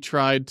 maybe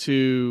tried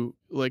to,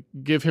 like,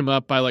 give him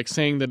up by, like,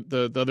 saying that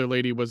the other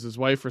lady was his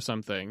wife or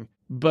something.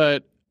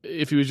 But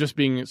if he was just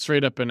being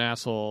straight up an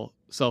asshole,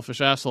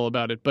 selfish asshole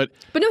about it. But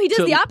no, he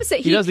does the opposite.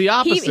 He does the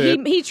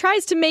opposite. He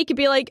tries to make it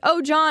be like,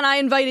 oh, John, I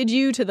invited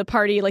you to the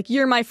party. Like,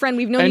 you're my friend.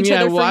 We've known each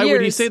other for years. And why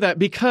would he say that?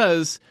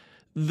 Because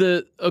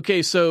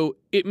so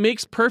it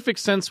makes perfect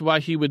sense why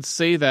he would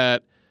say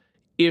that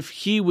if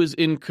he was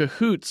in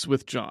cahoots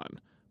with John,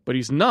 but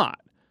he's not.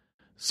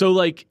 So,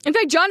 like, in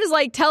fact, John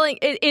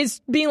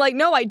is being like,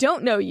 no, I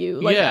don't know you.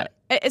 Like, yeah.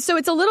 So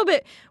it's a little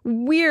bit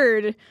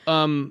weird.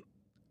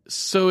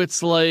 So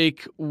it's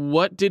like,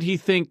 what did he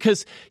think?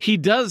 Because he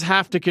does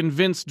have to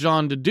convince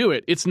John to do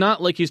it. It's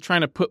not like he's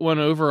trying to put one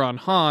over on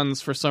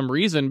Hans for some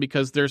reason,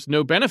 because there's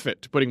no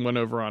benefit to putting one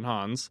over on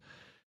Hans.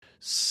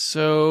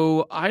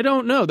 So I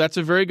don't know. That's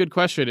a very good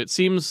question. It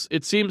seems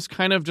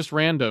kind of just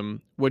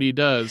random what he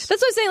does.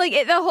 That's what I'm saying.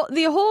 Like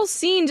the whole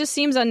scene just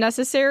seems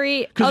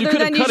unnecessary. Because you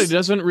could have cut it. It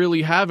doesn't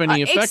really have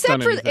any effect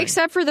on anything.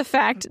 Except for the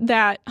fact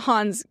that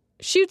Hans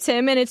shoots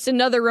him, and it's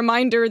another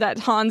reminder that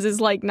Hans is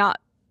like not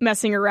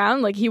messing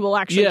around. Like he will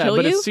actually kill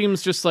you. Yeah, but it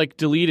seems just like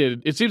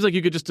deleted. It seems like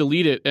you could just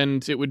delete it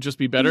and it would just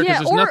be better because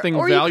there's nothing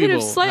valuable or you could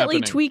have slightly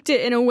happening. Tweaked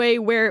it in a way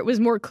where it was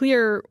more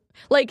clear.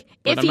 Like,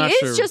 but if he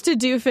is just a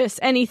doofus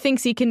and he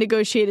thinks he can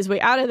negotiate his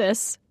way out of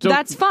this,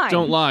 that's fine.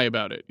 Don't lie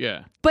about it,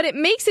 yeah. But it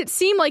makes it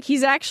seem like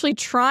he's actually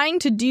trying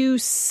to do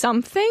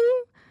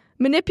something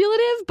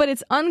manipulative, but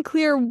it's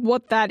unclear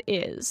what that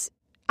is.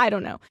 I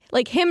don't know.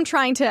 Like, him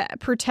trying to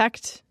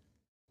protect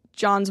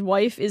John's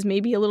wife is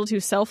maybe a little too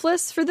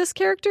selfless for this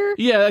character.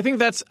 Yeah, I think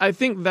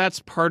that's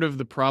part of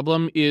the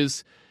problem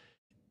is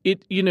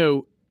it,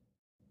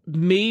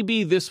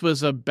 maybe this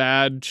was a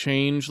bad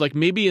change. Like,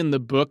 maybe in the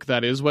book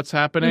that is what's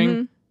happening.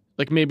 Mm-hmm.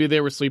 Like, maybe they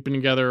were sleeping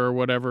together or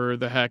whatever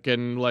the heck,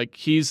 and, like,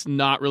 he's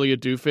not really a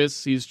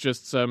doofus. He's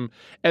just and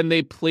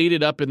they played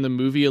it up in the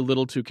movie a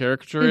little too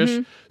caricature-ish.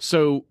 Mm-hmm.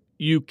 So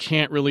you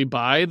can't really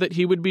buy that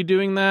he would be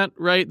doing that,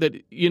 right?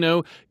 That,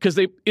 because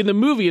in the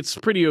movie, it's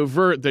pretty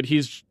overt that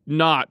he's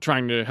not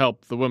trying to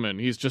help the woman.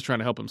 He's just trying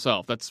to help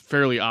himself. That's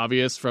fairly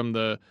obvious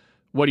from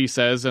what he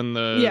says and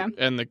the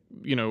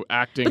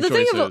acting choices. But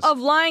the thing of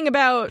lying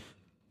about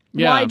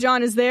why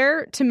John is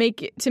there to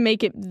make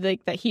it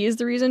like that he is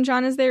the reason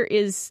John is there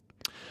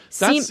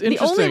the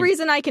only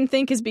reason I can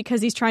think is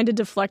because he's trying to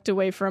deflect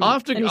away from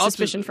any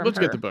suspicion from her. Let's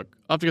get the book.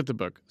 I'll have to get the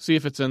book. See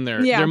if it's in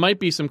there. Yeah. There might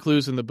be some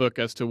clues in the book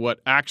as to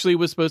what actually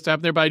was supposed to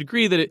happen there, but I'd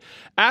agree that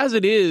as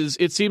it is,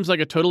 it seems like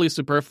a totally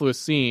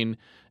superfluous scene.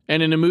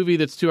 And in a movie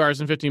that's 2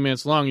 hours and 15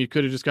 minutes long, you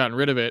could have just gotten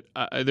rid of it.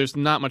 There's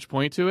not much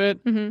point to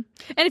it. Mm-hmm.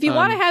 And if you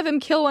want to have him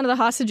kill one of the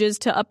hostages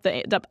to up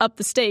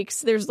the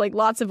stakes, there's like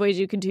lots of ways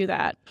you could do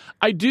that.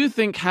 I do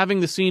think having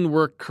the scene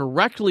work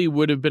correctly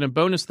would have been a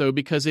bonus, though,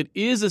 because it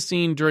is a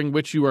scene during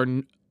which you are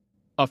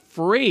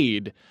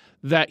afraid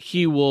that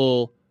he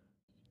will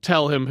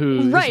tell him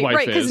who his wife is.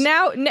 Right, because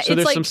now so it's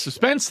there's like some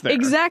suspense there.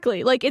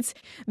 Exactly. Like, it's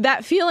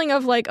that feeling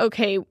of like,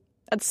 okay,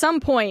 at some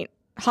point,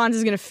 Hans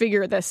is going to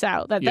figure this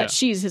out, that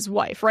she's his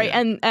wife, right?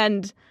 Yeah.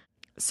 And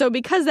so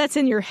because that's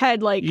in your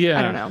head, like,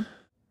 I don't know.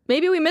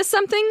 Maybe we missed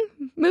something,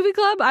 Movie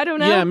Club? I don't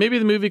know. Yeah, maybe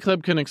the Movie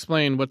Club can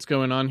explain what's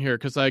going on here,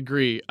 because I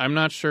agree. I'm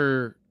not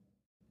sure.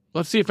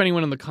 Let's see if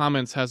anyone in the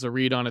comments has a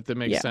read on it that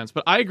makes sense.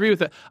 But I agree with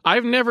that.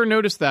 I've never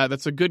noticed that.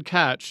 That's a good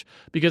catch,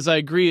 because I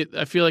agree.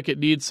 I feel like it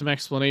needs some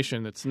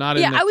explanation. It's not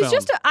in the film.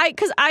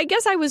 Because I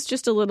guess I was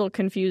just a little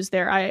confused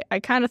there. I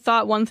kind of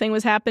thought one thing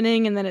was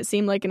happening, and then it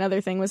seemed like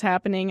another thing was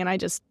happening, and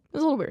it was a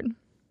little weird.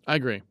 I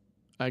agree.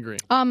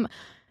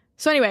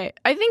 So anyway,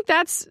 I think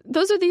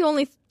those are the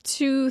only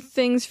two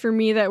things for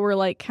me that were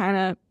like kind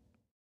of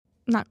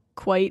not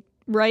quite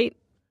right.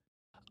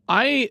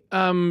 I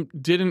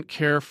didn't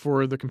care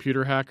for the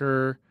computer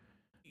hacker,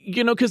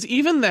 because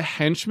even the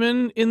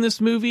henchmen in this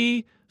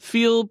movie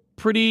feel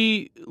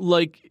pretty,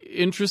 like,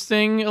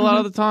 interesting a lot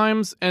of the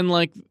times. And,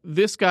 like,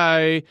 this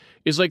guy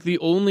is, like, the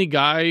only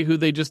guy who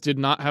they just did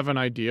not have an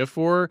idea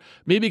for.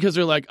 Maybe because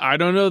they're like, I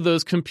don't know,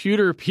 those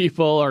computer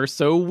people are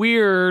so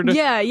weird.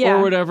 Yeah.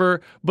 Or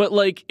whatever. But,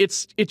 like,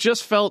 it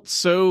just felt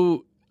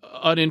so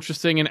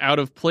uninteresting and out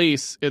of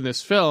place in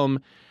this film.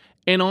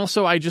 And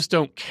also, I just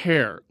don't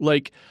care.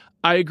 Like,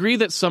 I agree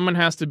that someone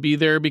has to be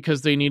there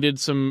because they needed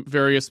some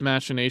various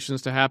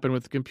machinations to happen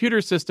with the computer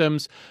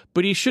systems,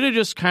 but he should have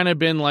just kind of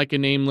been like a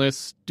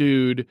nameless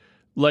dude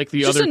like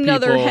the other people.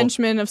 Just another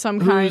henchman of some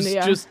kind,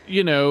 yeah. Just,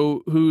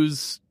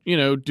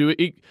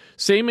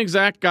 same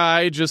exact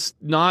guy, just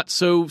not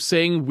so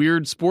saying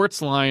weird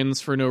sports lines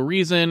for no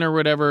reason or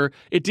whatever.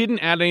 It didn't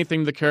add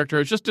anything to the character. It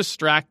was just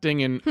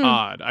distracting and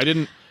odd. I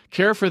didn't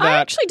care for that. I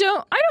actually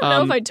don't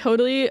know if I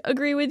totally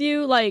agree with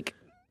you. Like,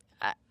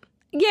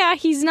 yeah,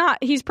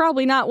 he's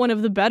probably not one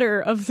of the better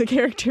of the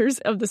characters,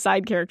 of the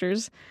side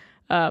characters.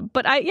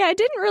 But it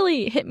didn't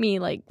really hit me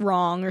like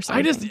wrong or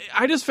something.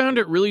 I just found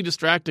it really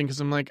distracting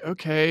because I'm like,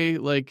 okay,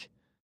 like,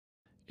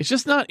 it's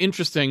just not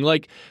interesting.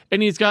 Like,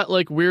 and he's got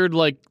like weird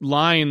like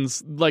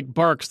lines, like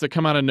barks that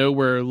come out of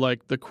nowhere,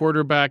 like the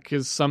quarterback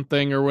is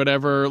something or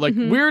whatever, like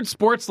weird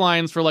sports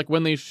lines for like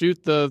when they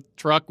shoot the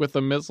truck with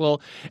a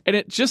missile. And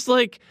it just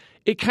like,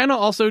 it kind of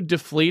also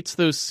deflates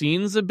those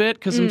scenes a bit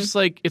because I'm just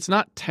like, it's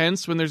not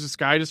tense when there's this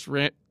guy just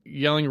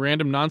yelling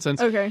random nonsense.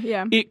 Okay,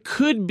 yeah. It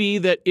could be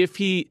that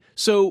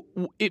so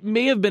it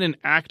may have been an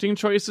acting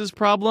choices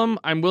problem.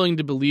 I'm willing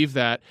to believe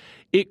that.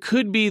 It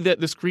could be that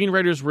the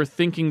screenwriters were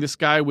thinking this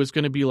guy was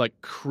going to be like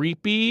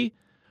creepy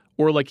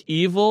or like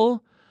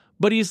evil,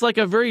 but he's like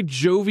a very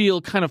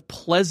jovial, kind of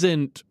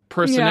pleasant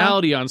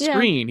personality on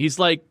screen. He's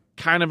like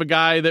kind of a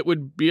guy that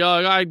would be,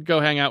 I'd go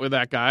hang out with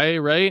that guy,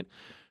 right?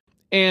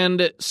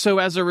 And so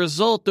as a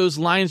result, those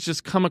lines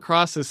just come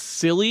across as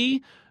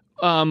silly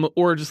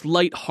or just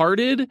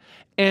lighthearted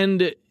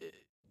and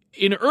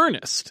in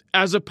earnest,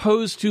 as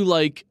opposed to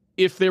like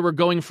if they were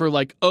going for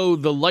like, oh,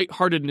 the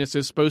lightheartedness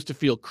is supposed to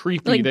feel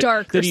creepy, like that,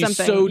 dark that or he's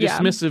something. so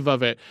dismissive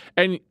of it.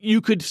 And you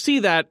could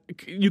see that,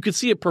 you could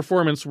see a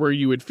performance where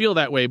you would feel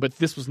that way, but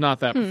this was not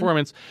that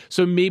performance.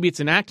 So maybe it's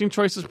an acting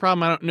choices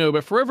problem, I don't know.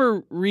 But for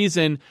whatever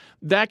reason,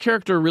 that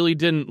character really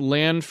didn't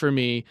land for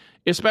me,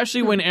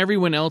 especially when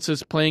everyone else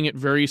is playing it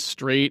very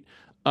straight.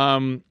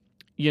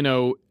 You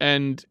know,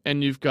 and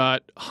you've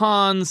got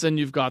Hans, and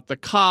you've got the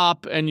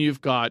cop, and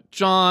you've got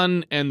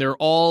John, and they're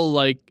all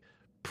like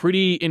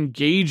pretty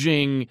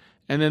engaging,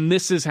 and then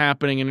this is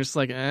happening, and it's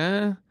like,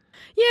 Yeah,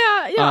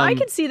 I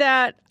can see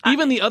that.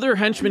 Even the other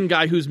henchman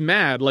guy who's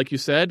mad, like you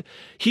said,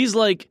 he's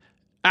like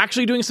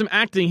actually doing some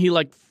acting. He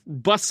like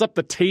busts up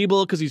the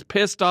table because he's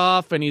pissed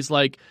off, and he's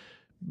like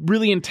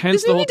really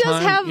intense the whole time.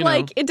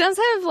 It does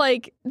have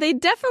like, they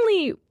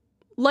definitely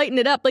lighten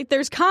it up. Like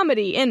there's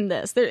comedy in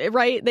this,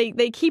 right?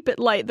 They keep it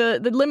light. The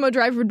limo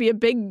driver would be a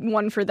big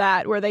one for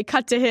that, where they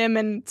cut to him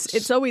and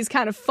it's always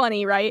kind of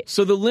funny, right?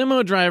 So the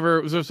limo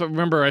driver,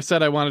 remember I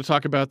said I want to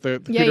talk about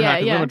the Peter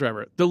Hackett limo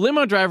driver. The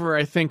limo driver,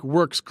 I think,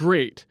 works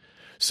great.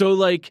 So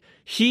like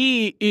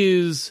he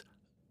is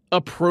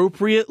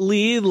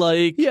appropriately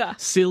like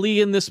silly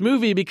in this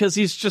movie because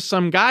he's just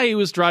some guy who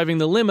was driving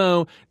the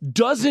limo,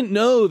 doesn't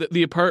know that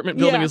the apartment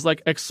building is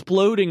like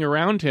exploding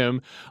around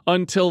him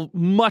until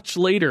much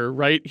later,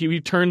 right? He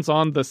turns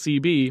on the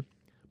CB.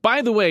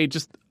 By the way,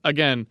 just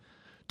again,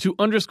 to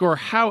underscore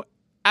how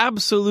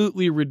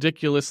absolutely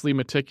ridiculously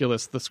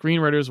meticulous the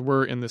screenwriters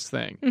were in this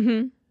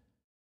thing.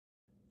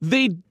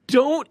 They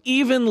don't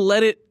even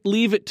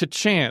leave it to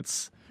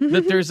chance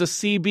that there's a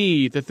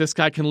CB that this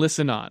guy can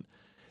listen on.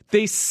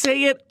 They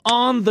say it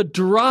on the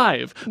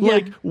drive.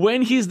 Like,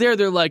 when he's there,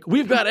 they're like,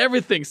 we've got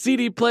everything.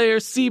 CD player,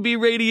 CB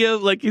radio.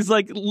 Like, he's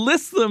like,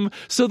 list them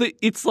so that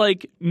it's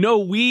like, no,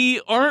 we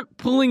aren't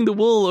pulling the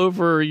wool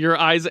over your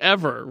eyes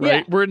ever, right?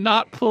 Yeah. We're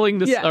not pulling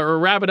this a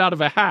rabbit out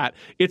of a hat.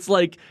 It's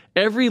like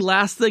every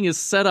last thing is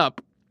set up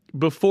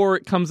before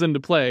it comes into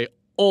play,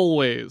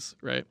 always,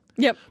 right?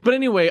 Yep. But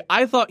anyway,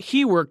 I thought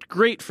he worked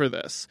great for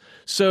this.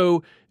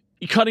 So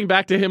cutting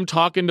back to him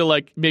talking to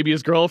like maybe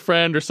his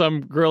girlfriend or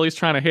some girl he's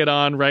trying to hit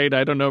on, right?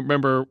 I don't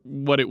remember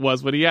what it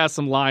was, but he has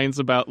some lines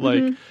about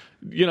like,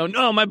 you know,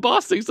 no, my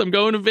boss thinks I'm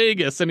going to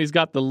Vegas, and he's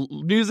got the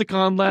music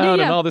on loud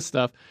and all this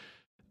stuff.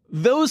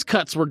 Those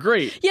cuts were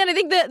great. Yeah, and I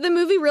think that the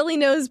movie really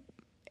knows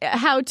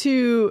how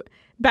to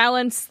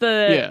balance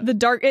the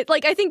dark.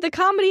 I think the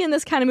comedy in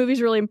this kind of movie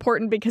is really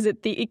important because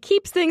it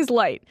keeps things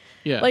light.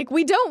 Yeah. Like,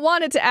 we don't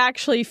want it to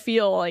actually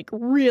feel like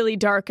really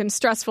dark and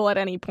stressful at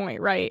any point,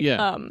 right?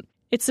 Yeah.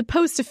 It's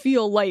supposed to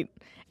feel light,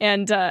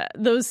 and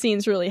those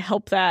scenes really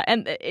help that.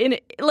 And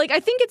I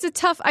think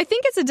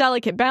it's a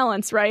delicate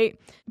balance, right?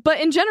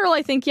 But in general,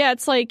 I think,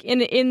 it's like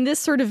in this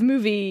sort of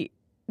movie,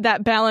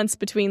 that balance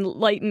between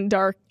light and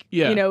dark,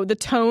 you know, the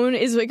tone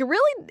is like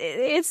really,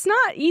 it's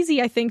not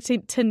easy, I think,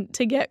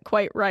 to get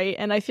quite right.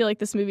 And I feel like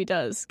this movie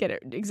does get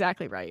it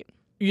exactly right.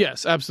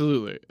 Yes,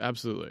 absolutely.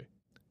 Absolutely.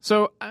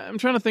 So I'm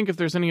trying to think if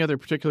there's any other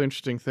particularly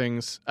interesting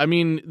things. I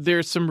mean,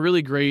 there's some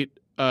really great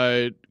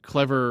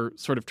clever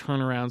sort of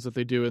turnarounds that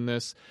they do in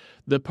this.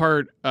 The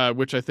part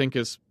which I think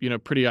is, you know,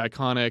 pretty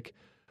iconic,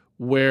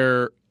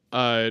 where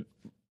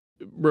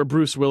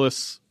Bruce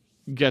Willis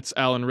gets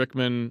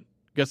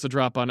the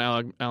drop on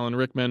Alan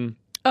Rickman,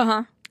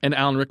 and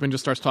Alan Rickman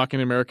just starts talking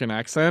an American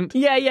accent.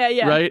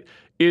 Yeah. Right,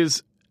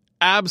 is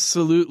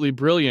absolutely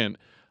brilliant.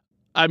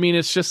 I mean,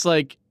 it's just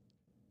like,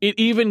 it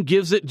even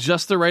gives it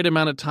just the right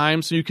amount of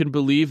time so you can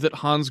believe that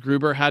Hans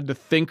Gruber had to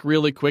think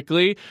really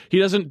quickly. He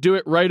doesn't do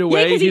it right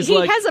away. Yeah,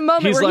 he has a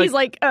moment where he's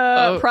like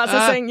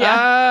processing.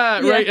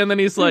 Right. And then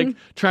he's like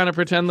trying to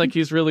pretend like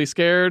he's really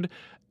scared.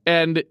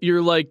 And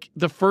you're like,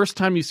 the first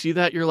time you see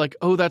that, you're like,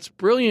 oh, that's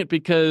brilliant,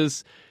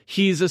 because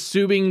he's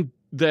assuming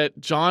that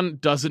John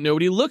doesn't know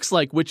what he looks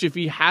like, which if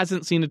he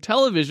hasn't seen a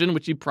television,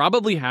 which he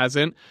probably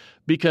hasn't,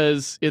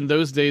 because in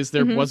those days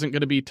there wasn't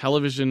going to be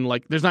television,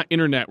 like there's not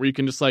internet where you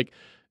can just like,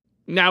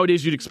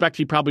 nowadays, you'd expect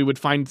he probably would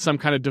find some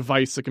kind of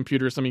device, a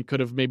computer, something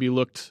could have maybe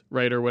looked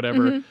right or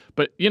whatever.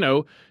 But, you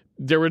know,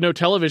 there were no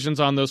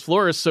televisions on those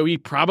floors, so he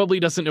probably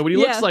doesn't know what he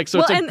looks like. So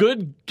it's a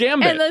good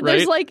gambit, and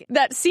there's like,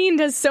 that scene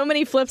has so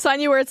many flips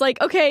on you where it's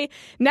like, okay,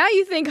 now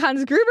you think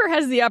Hans Gruber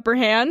has the upper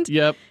hand.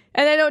 Yep.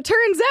 And then it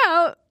turns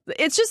out,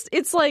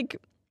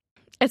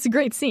 it's a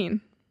great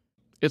scene.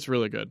 It's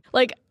really good.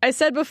 Like I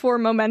said before,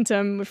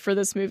 momentum for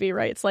this movie,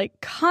 right? It's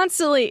like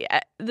constantly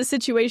the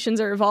situations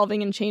are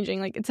evolving and changing.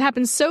 Like it's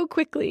happened so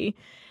quickly,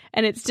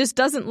 and it just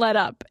doesn't let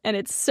up. And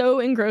it's so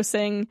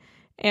engrossing,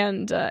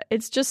 and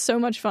it's just so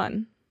much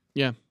fun.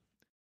 Yeah.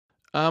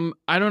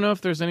 I don't know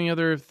if there's any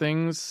other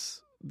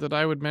things that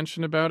I would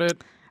mention about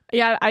it.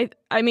 Yeah,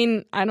 I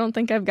mean, I don't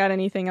think I've got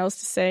anything else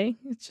to say.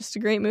 It's just a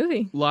great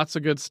movie. Lots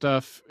of good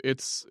stuff.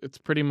 It's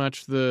pretty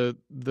much the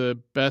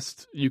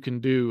best you can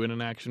do in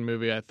an action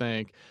movie, I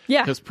think.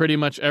 Yeah. Because pretty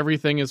much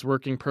everything is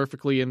working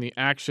perfectly in the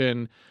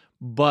action,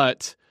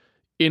 but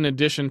in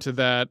addition to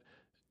that,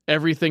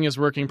 everything is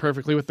working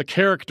perfectly with the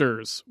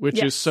characters,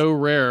 which is so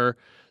rare.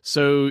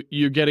 So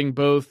you're getting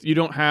both. You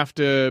don't have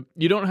to,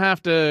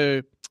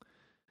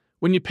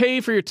 when you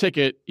pay for your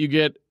ticket, you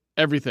get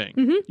everything.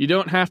 Mm-hmm. You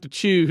don't have to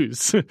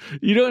choose.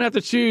 You don't have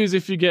to choose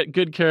if you get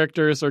good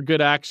characters or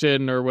good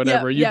action or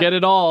whatever. You get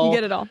it all. You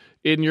get it all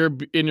in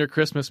your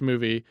Christmas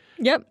movie.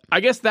 Yep.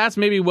 I guess that's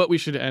maybe what we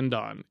should end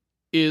on,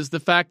 is the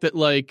fact that,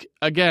 like,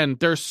 again,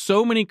 there's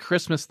so many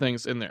Christmas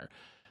things in there.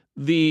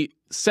 The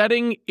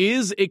setting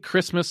is a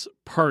Christmas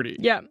party.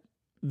 Yeah.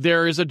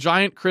 There is a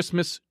giant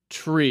Christmas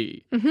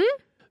tree. Mm-hmm.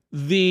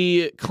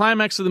 The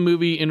climax of the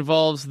movie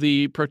involves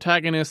the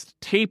protagonist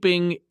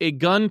taping a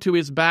gun to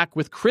his back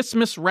with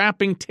Christmas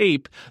wrapping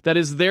tape that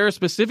is there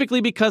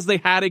specifically because they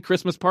had a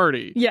Christmas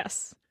party.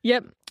 Yes.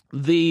 Yep.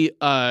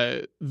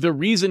 The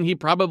reason he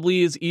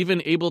probably is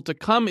even able to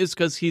come is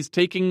because he's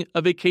taking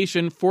a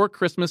vacation for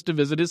Christmas to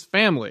visit his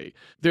family.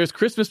 There's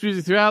Christmas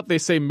music throughout. They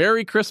say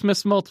Merry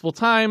Christmas multiple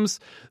times.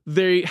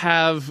 They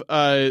have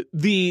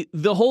the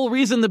whole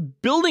reason the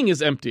building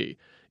is empty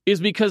is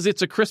because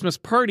it's a Christmas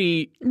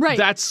party. Right.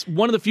 That's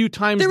one of the few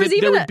times there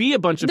would be a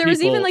bunch of people on one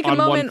floor. There was even like a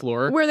moment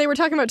where they were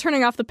talking about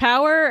turning off the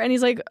power, and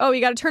he's like, "Oh, you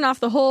got to turn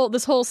off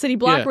this whole city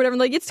block or whatever." And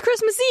like, it's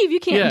Christmas Eve, you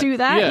can't do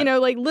that. Yeah. You know,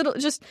 like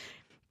just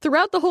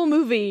throughout the whole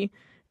movie,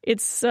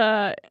 it's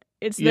there.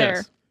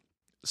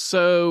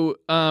 So,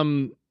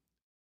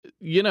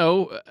 you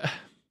know,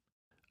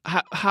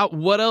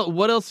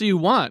 what else do you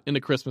want in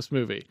a Christmas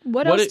movie?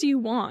 What else do you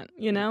want?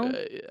 You know,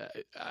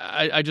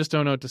 I just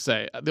don't know what to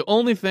say. The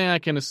only thing I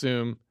can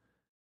assume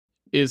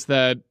is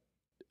that,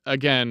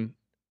 again,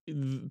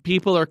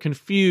 people are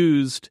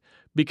confused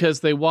because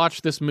they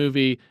watch this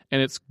movie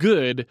and it's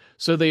good,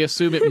 so they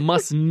assume it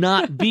must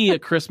not be a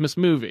Christmas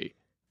movie.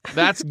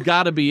 That's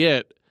got to be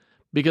it,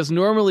 because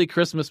normally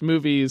Christmas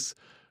movies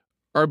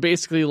are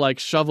basically like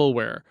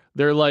shovelware.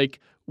 They're like,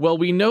 well,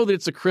 we know that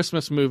it's a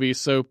Christmas movie,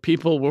 so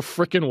people will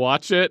frickin'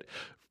 watch it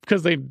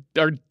because they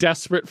are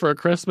desperate for a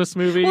Christmas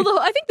movie. Well,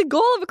 I think the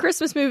goal of a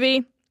Christmas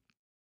movie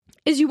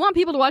is you want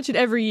people to watch it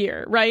every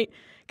year, right?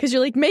 Because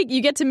you're like,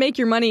 you get to make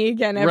your money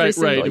again every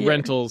single year.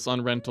 Rentals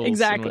on rentals,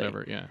 exactly. And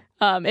whatever.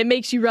 Yeah. It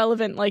makes you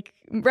relevant, like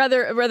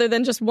rather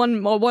than just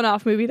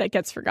one-off movie that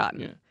gets forgotten.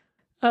 Yeah.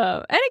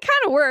 And it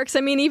kind of works.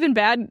 I mean, even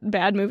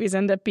bad movies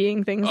end up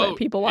being things that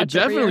people watch. It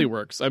definitely every year.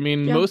 works. I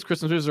mean, most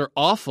Christmas movies are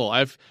awful.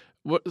 A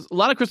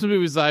lot of Christmas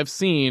movies I've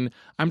seen,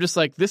 I'm just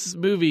like, this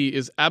movie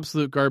is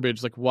absolute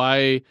garbage. Like,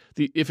 why?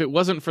 If it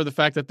wasn't for the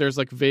fact that there's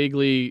like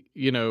vaguely,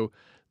 you know,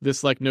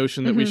 this like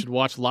notion that we should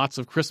watch lots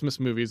of Christmas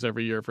movies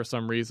every year for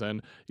some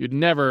reason, you'd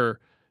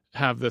never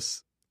have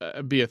this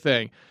be a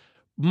thing.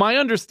 My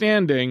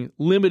understanding,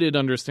 limited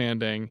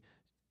understanding,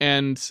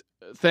 and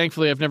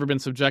thankfully I've never been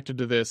subjected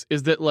to this,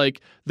 is that like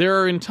there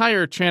are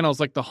entire channels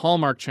like the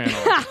Hallmark Channel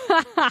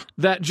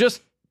that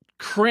just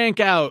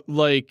crank out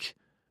like,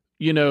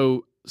 you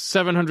know,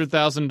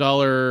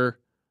 $700,000,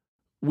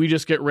 we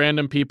just get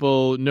random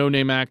people,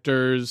 no-name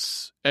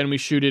actors, and we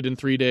shoot it in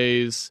 3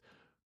 days.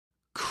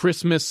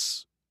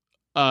 Christmas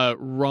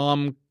rom-com,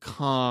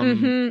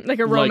 like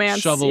a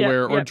romance, like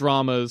shovelware or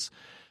dramas.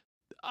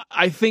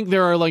 I think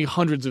there are like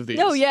hundreds of these.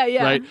 Oh,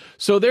 yeah. Right?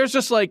 So there's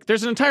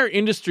an entire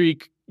industry,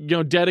 you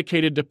know,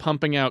 dedicated to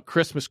pumping out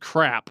Christmas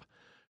crap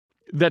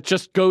that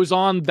just goes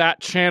on that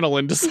channel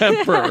in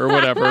December or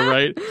whatever,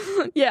 right?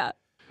 Yeah.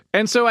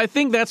 And so I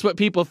think that's what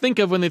people think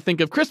of when they think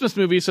of Christmas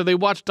movies. So they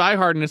watch Die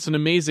Hard and it's an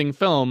amazing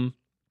film.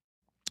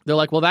 They're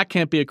like, well, that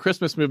can't be a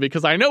Christmas movie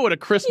because I know what a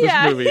Christmas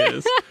movie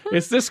is.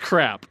 It's this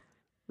crap,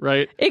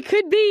 right? It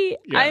could be.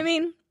 Yeah. I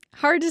mean,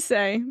 hard to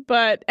say.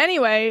 But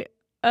anyway,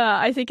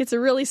 I think it's a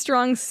really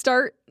strong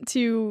start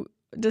to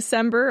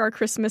December, our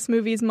Christmas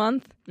movies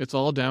month. It's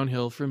all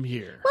downhill from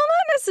here. Well,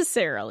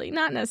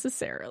 not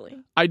necessarily.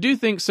 I do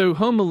think so.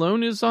 Home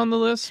Alone is on the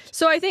list.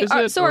 So I think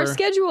our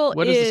schedule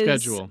what is the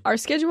schedule? Our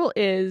schedule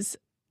is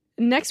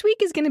next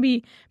week is going to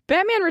be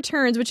Batman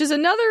Returns, which is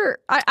another.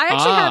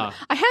 I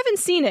haven't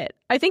seen it.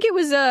 I think it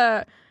was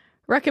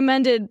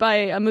recommended by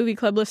a movie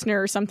club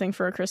listener or something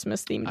for a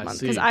Christmas themed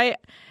month, because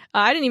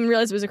I didn't even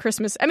realize it was a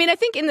Christmas. I mean, I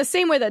think in the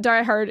same way that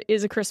Die Hard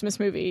is a Christmas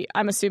movie,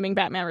 I'm assuming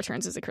Batman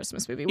Returns is a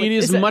Christmas movie. It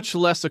is much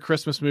less a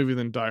Christmas movie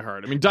than Die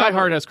Hard. I mean, Die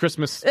Hard has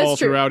Christmas all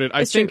throughout it.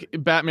 I think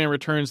Batman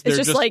Returns, it's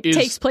just like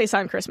takes place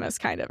on Christmas,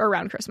 kind of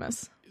around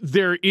Christmas.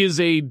 There is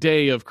a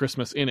day of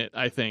Christmas in it,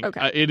 I think.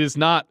 Okay. It is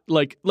not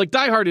like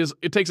Die Hard is.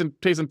 It takes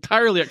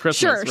entirely at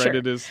Christmas, right? Sure.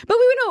 It is. But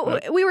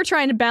we were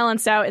trying to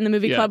balance out in the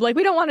movie club. Like,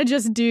 we don't want to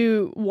just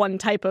do one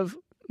type of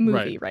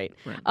movie, right?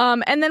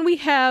 And then we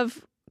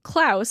have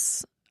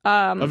Klaus.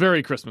 A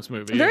very Christmas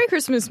movie. A very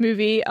Christmas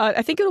movie.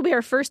 I think it'll be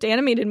our first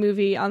animated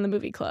movie on the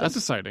movie club. That's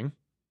exciting.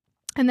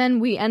 And then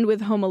we end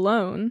with Home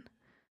Alone,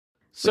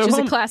 which is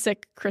a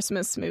classic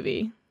Christmas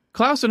movie.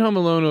 Klaus and Home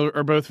Alone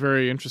are both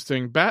very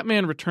interesting.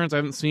 Batman Returns I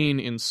haven't seen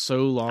in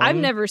so long. I've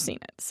never seen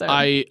it. So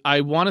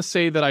I want to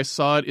say that I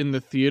saw it in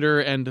the theater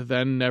and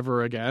then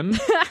never again.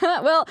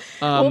 well,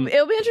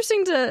 it'll be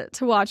interesting to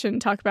watch and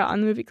talk about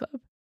on the Movie Club.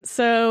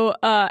 So,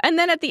 and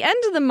then at the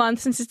end of the month,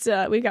 since it's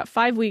we've got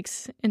 5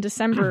 weeks in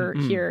December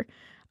here,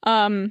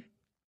 we're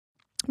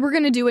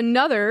going to do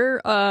another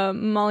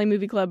Molly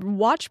Movie Club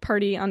watch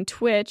party on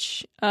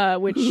Twitch,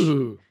 which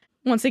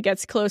once it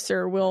gets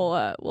closer,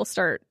 we'll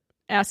start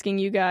asking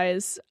you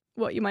guys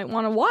what you might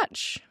want to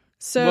watch.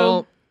 So,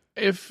 well,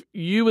 if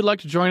you would like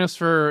to join us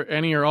for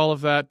any or all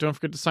of that, don't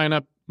forget to sign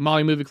up,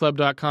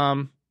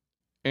 mollymovieclub.com.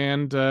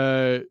 And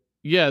the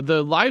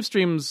live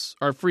streams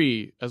are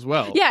free as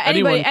well. Yeah,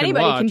 anybody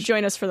can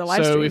join us for the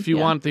live stream. So if you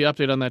want the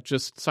update on that,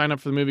 just sign up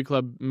for the Movie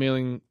Club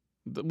mailing.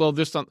 Well,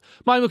 just on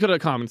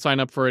mollymovieclub.com and sign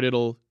up for it.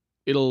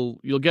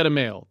 You'll get a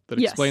mail that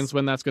explains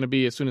when that's going to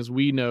be as soon as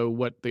we know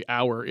what the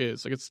hour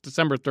is. Like it's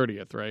December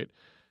 30th, right?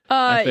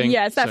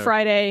 It's that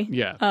Friday.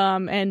 Yeah.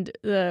 And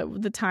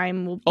the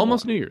time will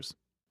almost New Year's.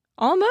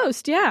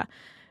 Almost, yeah.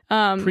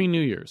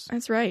 Pre-New Year's.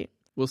 That's right.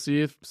 We'll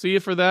see you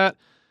for that.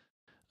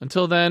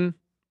 Until then,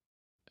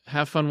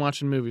 have fun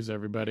watching movies,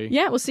 everybody.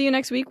 Yeah, we'll see you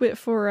next week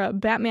for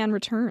Batman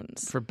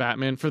Returns. For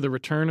the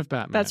return of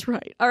Batman. That's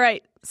right. All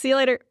right. See you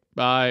later.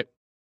 Bye.